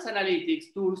advanced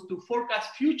analytics tools to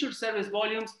forecast future service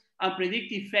volumes and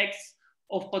predict effects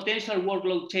of potential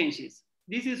workload changes.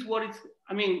 This is what it's,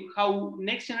 how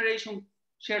next generation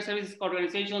shared services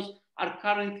organizations are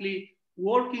currently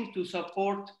working to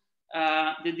support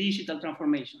the digital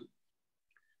transformation.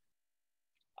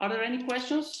 Are there any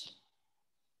questions?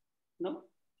 No?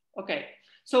 Okay.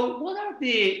 So what are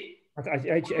the...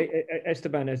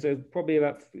 Esteban, there's probably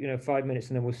about 5 minutes,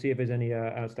 and then we'll see if there's any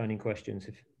outstanding questions.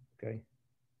 Okay.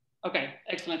 Okay,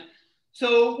 excellent.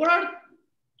 So what are...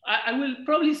 I will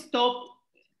probably stop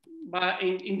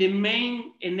in the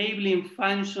main enabling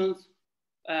functions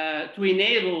to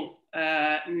enable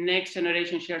next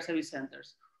generation shared service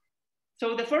centers.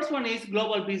 So the first one is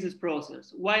global business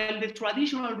process. While the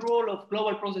traditional role of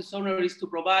global process owner is to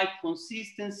provide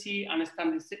consistency and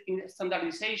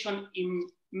standardization in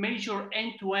major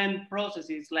end-to-end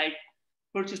processes like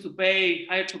purchase to pay,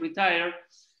 hire to retire,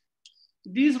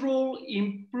 this role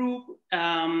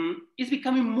is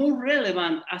becoming more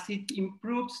relevant as it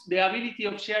improves the ability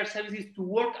of shared services to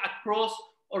work across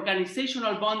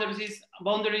organizational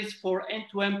boundaries for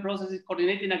end-to-end processes,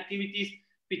 coordinating activities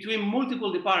between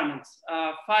multiple departments,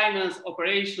 finance,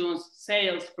 operations,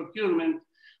 sales, procurement.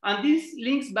 And this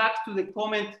links back to the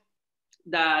comment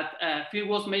that Phil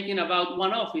was making about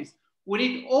one office. We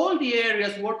need all the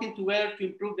areas working together to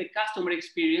improve the customer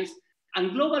experience,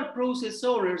 and global process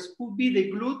owners could be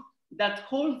the glue that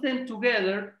holds them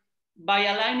together by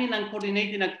aligning and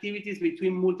coordinating activities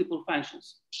between multiple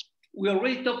functions. We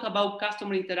already talked about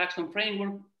customer interaction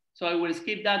framework, so I will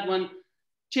skip that one.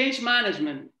 Change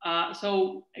management.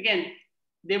 So again,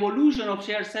 the evolution of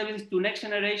shared services to next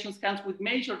generations comes with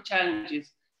major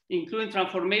challenges, including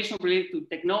transformation related to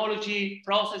technology,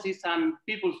 processes, and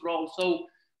people's roles. So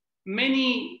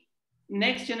many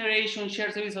next generation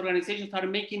shared service organizations are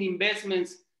making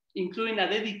investments, including a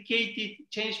dedicated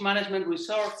change management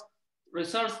resource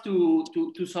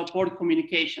to support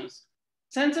communications.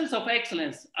 Centers of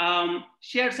excellence,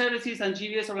 shared services and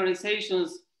GBS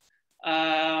organizations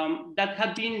that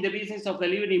have been in the business of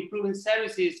delivering improving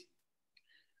services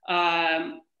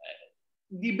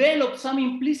develop some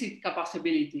implicit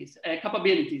capabilities.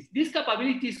 These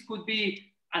capabilities could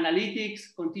be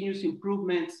analytics, continuous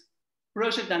improvements,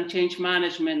 project and change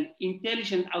management,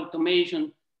 intelligent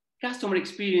automation, customer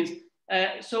experience.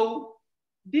 So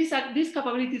these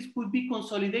capabilities could be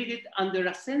consolidated under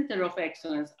a center of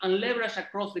excellence and leveraged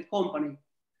across the company.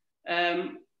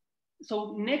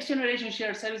 So next generation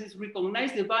shared services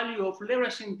recognize the value of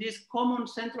leveraging this common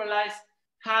centralized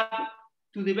hub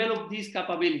to develop these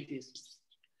capabilities.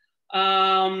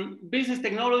 Business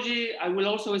technology, I will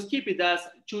also skip it as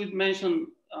Chuy mentioned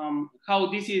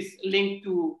how this is linked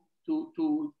to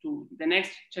the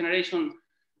next generation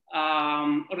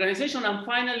organization. And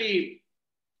finally,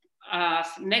 as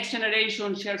next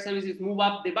generation shared services move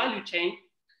up the value chain,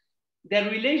 the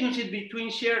relationship between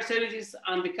shared services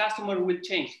and the customer will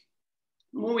change.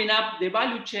 Moving up the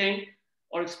value chain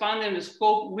or expanding the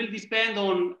scope will depend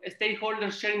on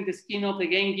stakeholders sharing the skin of the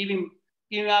game, giving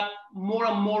giving up more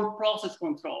and more process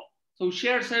control. So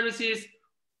shared services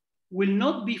will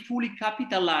not be fully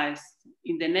capitalized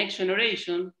in the next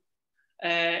generation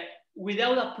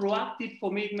without a proactive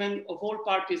commitment of all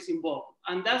parties involved.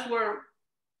 And that's where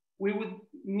we would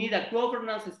need a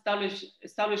governance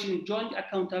establishing joint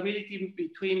accountability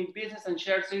between business and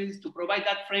shared services to provide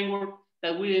that framework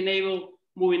that will enable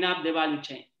moving up the value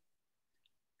chain.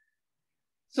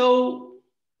 So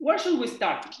where should we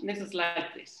start? Next slide,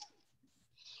 please.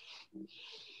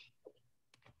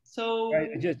 So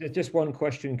just one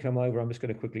question come over. I'm just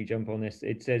going to quickly jump on this.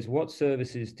 It says, what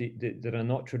services that are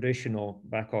not traditional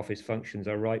back office functions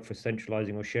are right for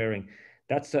centralizing or sharing?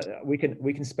 That's we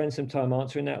can spend some time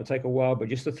answering that. It'll take a while, but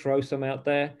just to throw some out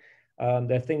there,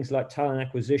 there are things like talent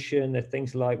acquisition. There are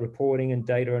things like reporting and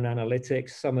data and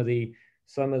analytics. Some of the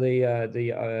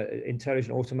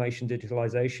intelligent automation,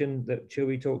 digitalization that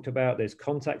Chewy talked about. There's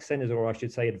contact centers, or I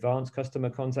should say advanced customer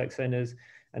contact centers.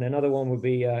 And another one would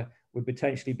be would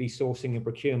potentially be sourcing and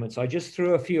procurement. So I just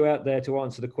threw a few out there to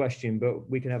answer the question, but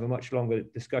we can have a much longer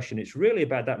discussion. It's really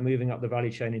about that moving up the value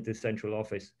chain into the central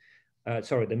office.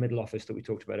 Sorry, the middle office that we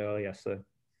talked about earlier. So,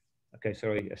 okay,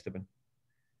 sorry, Esteban.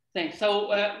 Thanks. So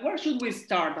where should we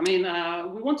start? I mean,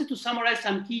 we wanted to summarize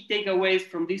some key takeaways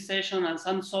from this session and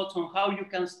some thoughts on how you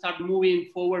can start moving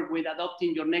forward with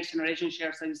adopting your next generation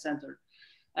shared service center.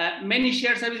 Many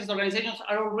shared services organizations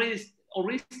are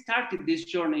already started this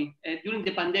journey during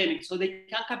the pandemic, so they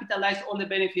can capitalize all the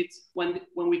benefits when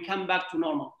we come back to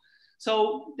normal.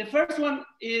 So the first one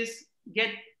is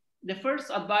the first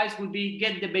advice would be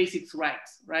get the basics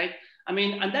right? I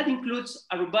mean, and that includes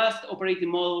a robust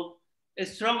operating model, a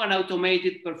strong and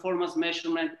automated performance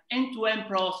measurement, end-to-end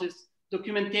process,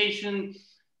 documentation,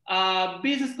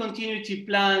 business continuity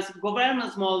plans,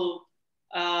 governance model,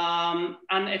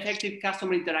 and effective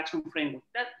customer interaction framework.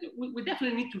 That we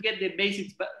definitely need to get the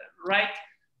basics right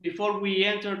before we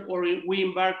enter or we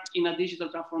embark in a digital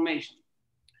transformation.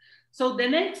 So the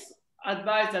next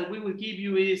advice that we will give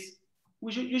you is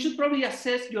you should probably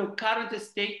assess your current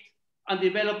state and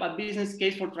develop a business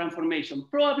case for transformation.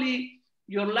 Probably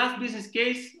your last business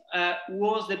case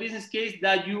was the business case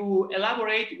that you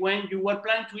elaborate when you were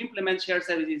planning to implement shared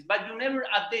services, but you never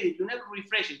update it, you never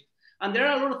refresh it. And there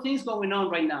are a lot of things going on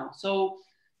right now. So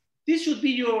this should be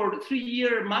your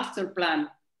 3-year master plan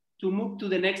to move to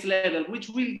the next level, which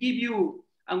will give you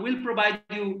and will provide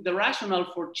you the rationale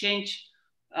for change,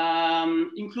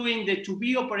 including the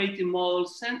to-be operating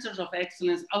models, centers of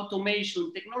excellence,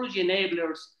 automation, technology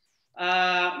enablers,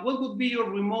 what would be your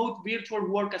remote virtual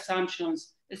work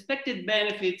assumptions, expected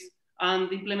benefits, and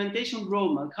the implementation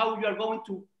roadmap, how you are going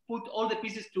to put all the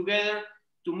pieces together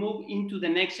to move into the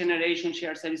next generation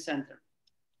shared service center.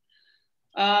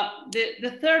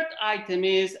 The third item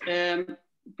is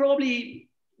probably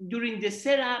during the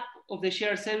setup of the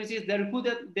shared services, there would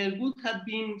have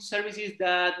been services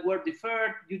that were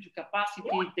deferred due to capacity,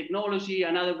 technology,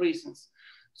 and other reasons.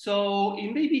 So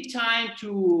it may be time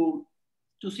to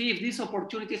see if these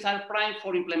opportunities are primed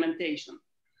for implementation.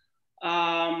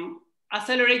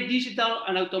 Accelerate digital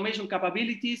and automation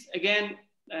capabilities, again,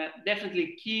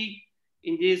 definitely key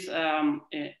in this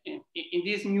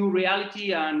new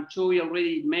reality, and Joey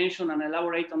already mentioned and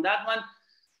elaborate on that one.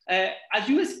 As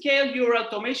you scale your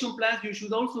automation plans, you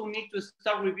should also need to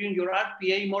start reviewing your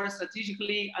RPA more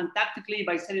strategically and tactically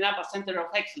by setting up a center of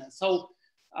excellence. So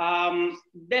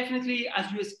definitely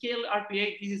as you scale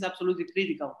RPA, this is absolutely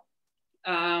critical.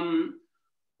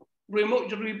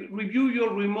 Review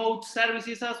your remote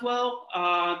services as well.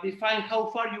 Define how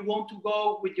far you want to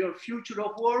go with your future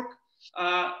of work.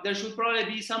 There should probably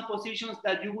be some positions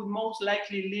that you would most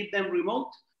likely leave them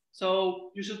remote. So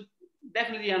you should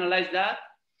definitely analyze that.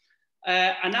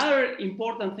 Another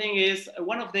important thing is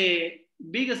one of the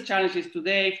biggest challenges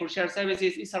today for shared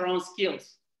services is around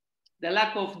skills. The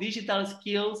lack of digital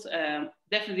skills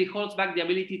definitely holds back the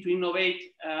ability to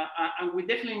innovate, and we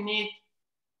definitely need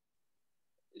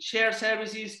shared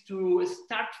services to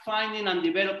start finding and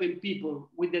developing people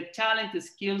with the talent, the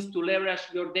skills to leverage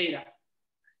your data.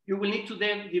 You will need to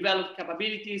then develop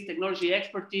capabilities, technology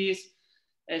expertise,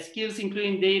 skills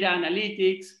including data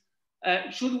analytics.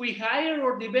 Should we hire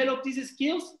or develop these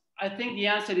skills? I think the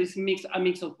answer is a mix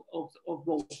of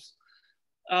both.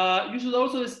 You should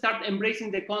also start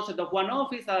embracing the concept of one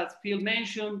office, as Phil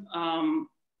mentioned.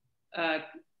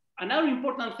 Another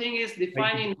important thing is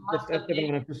defining.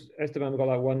 Esteban, we've got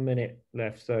like 1 minute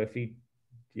left, so if you,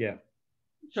 yeah.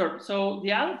 Sure. So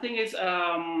the other thing is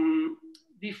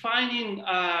defining,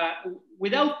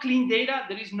 without clean data,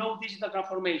 there is no digital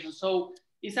transformation. So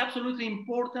it's absolutely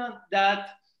important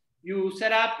that you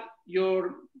set up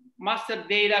your master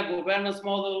data governance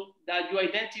model that you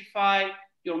identify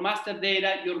your master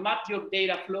data, you map your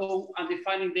data flow, and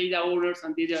defining data owners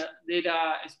and data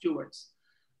stewards.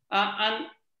 And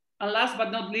last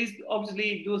but not least,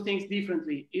 obviously do things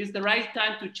differently. It's the right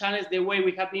time to challenge the way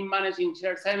we have been managing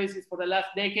shared services for the last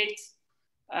decades.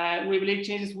 We believe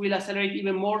changes will accelerate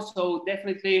even more, so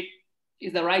definitely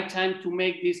it's the right time to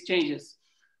make these changes.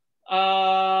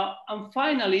 And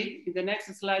finally, in the next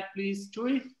slide, please,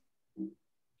 Chuy.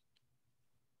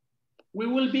 We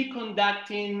will be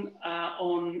conducting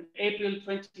on April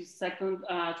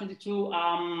 22nd, 22,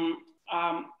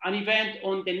 an event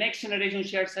on the next generation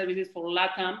shared services for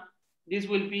LATAM. This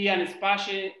will be an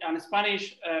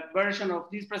Spanish version of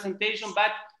this presentation,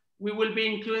 but we will be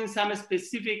including some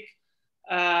specific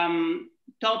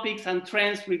topics and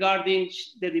trends regarding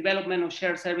the development of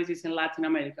shared services in Latin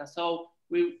America. So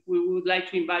we would like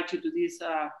to invite you to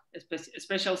this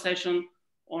special session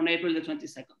on April the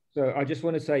 22nd. So I just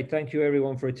want to say thank you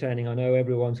everyone for attending. I know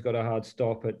everyone's got a hard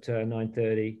stop at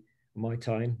 9:30 my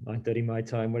time, 9:30 my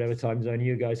time, whatever time zone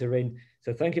you guys are in.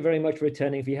 So thank you very much for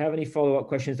attending. If you have any follow-up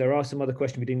questions, there are some other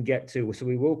questions we didn't get to, so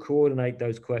we will coordinate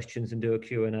those questions and do a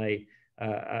Q&A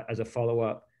as a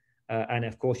follow-up. And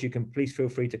of course, you can please feel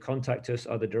free to contact us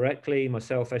either directly,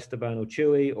 myself, Esteban, or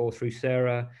Chuy, or through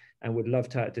Sarah, and would love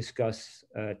to discuss,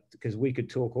 because we could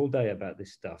talk all day about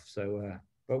this stuff. So,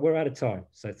 but we're out of time.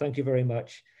 So thank you very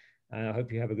much. I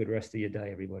hope you have a good rest of your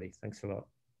day, everybody. Thanks a lot.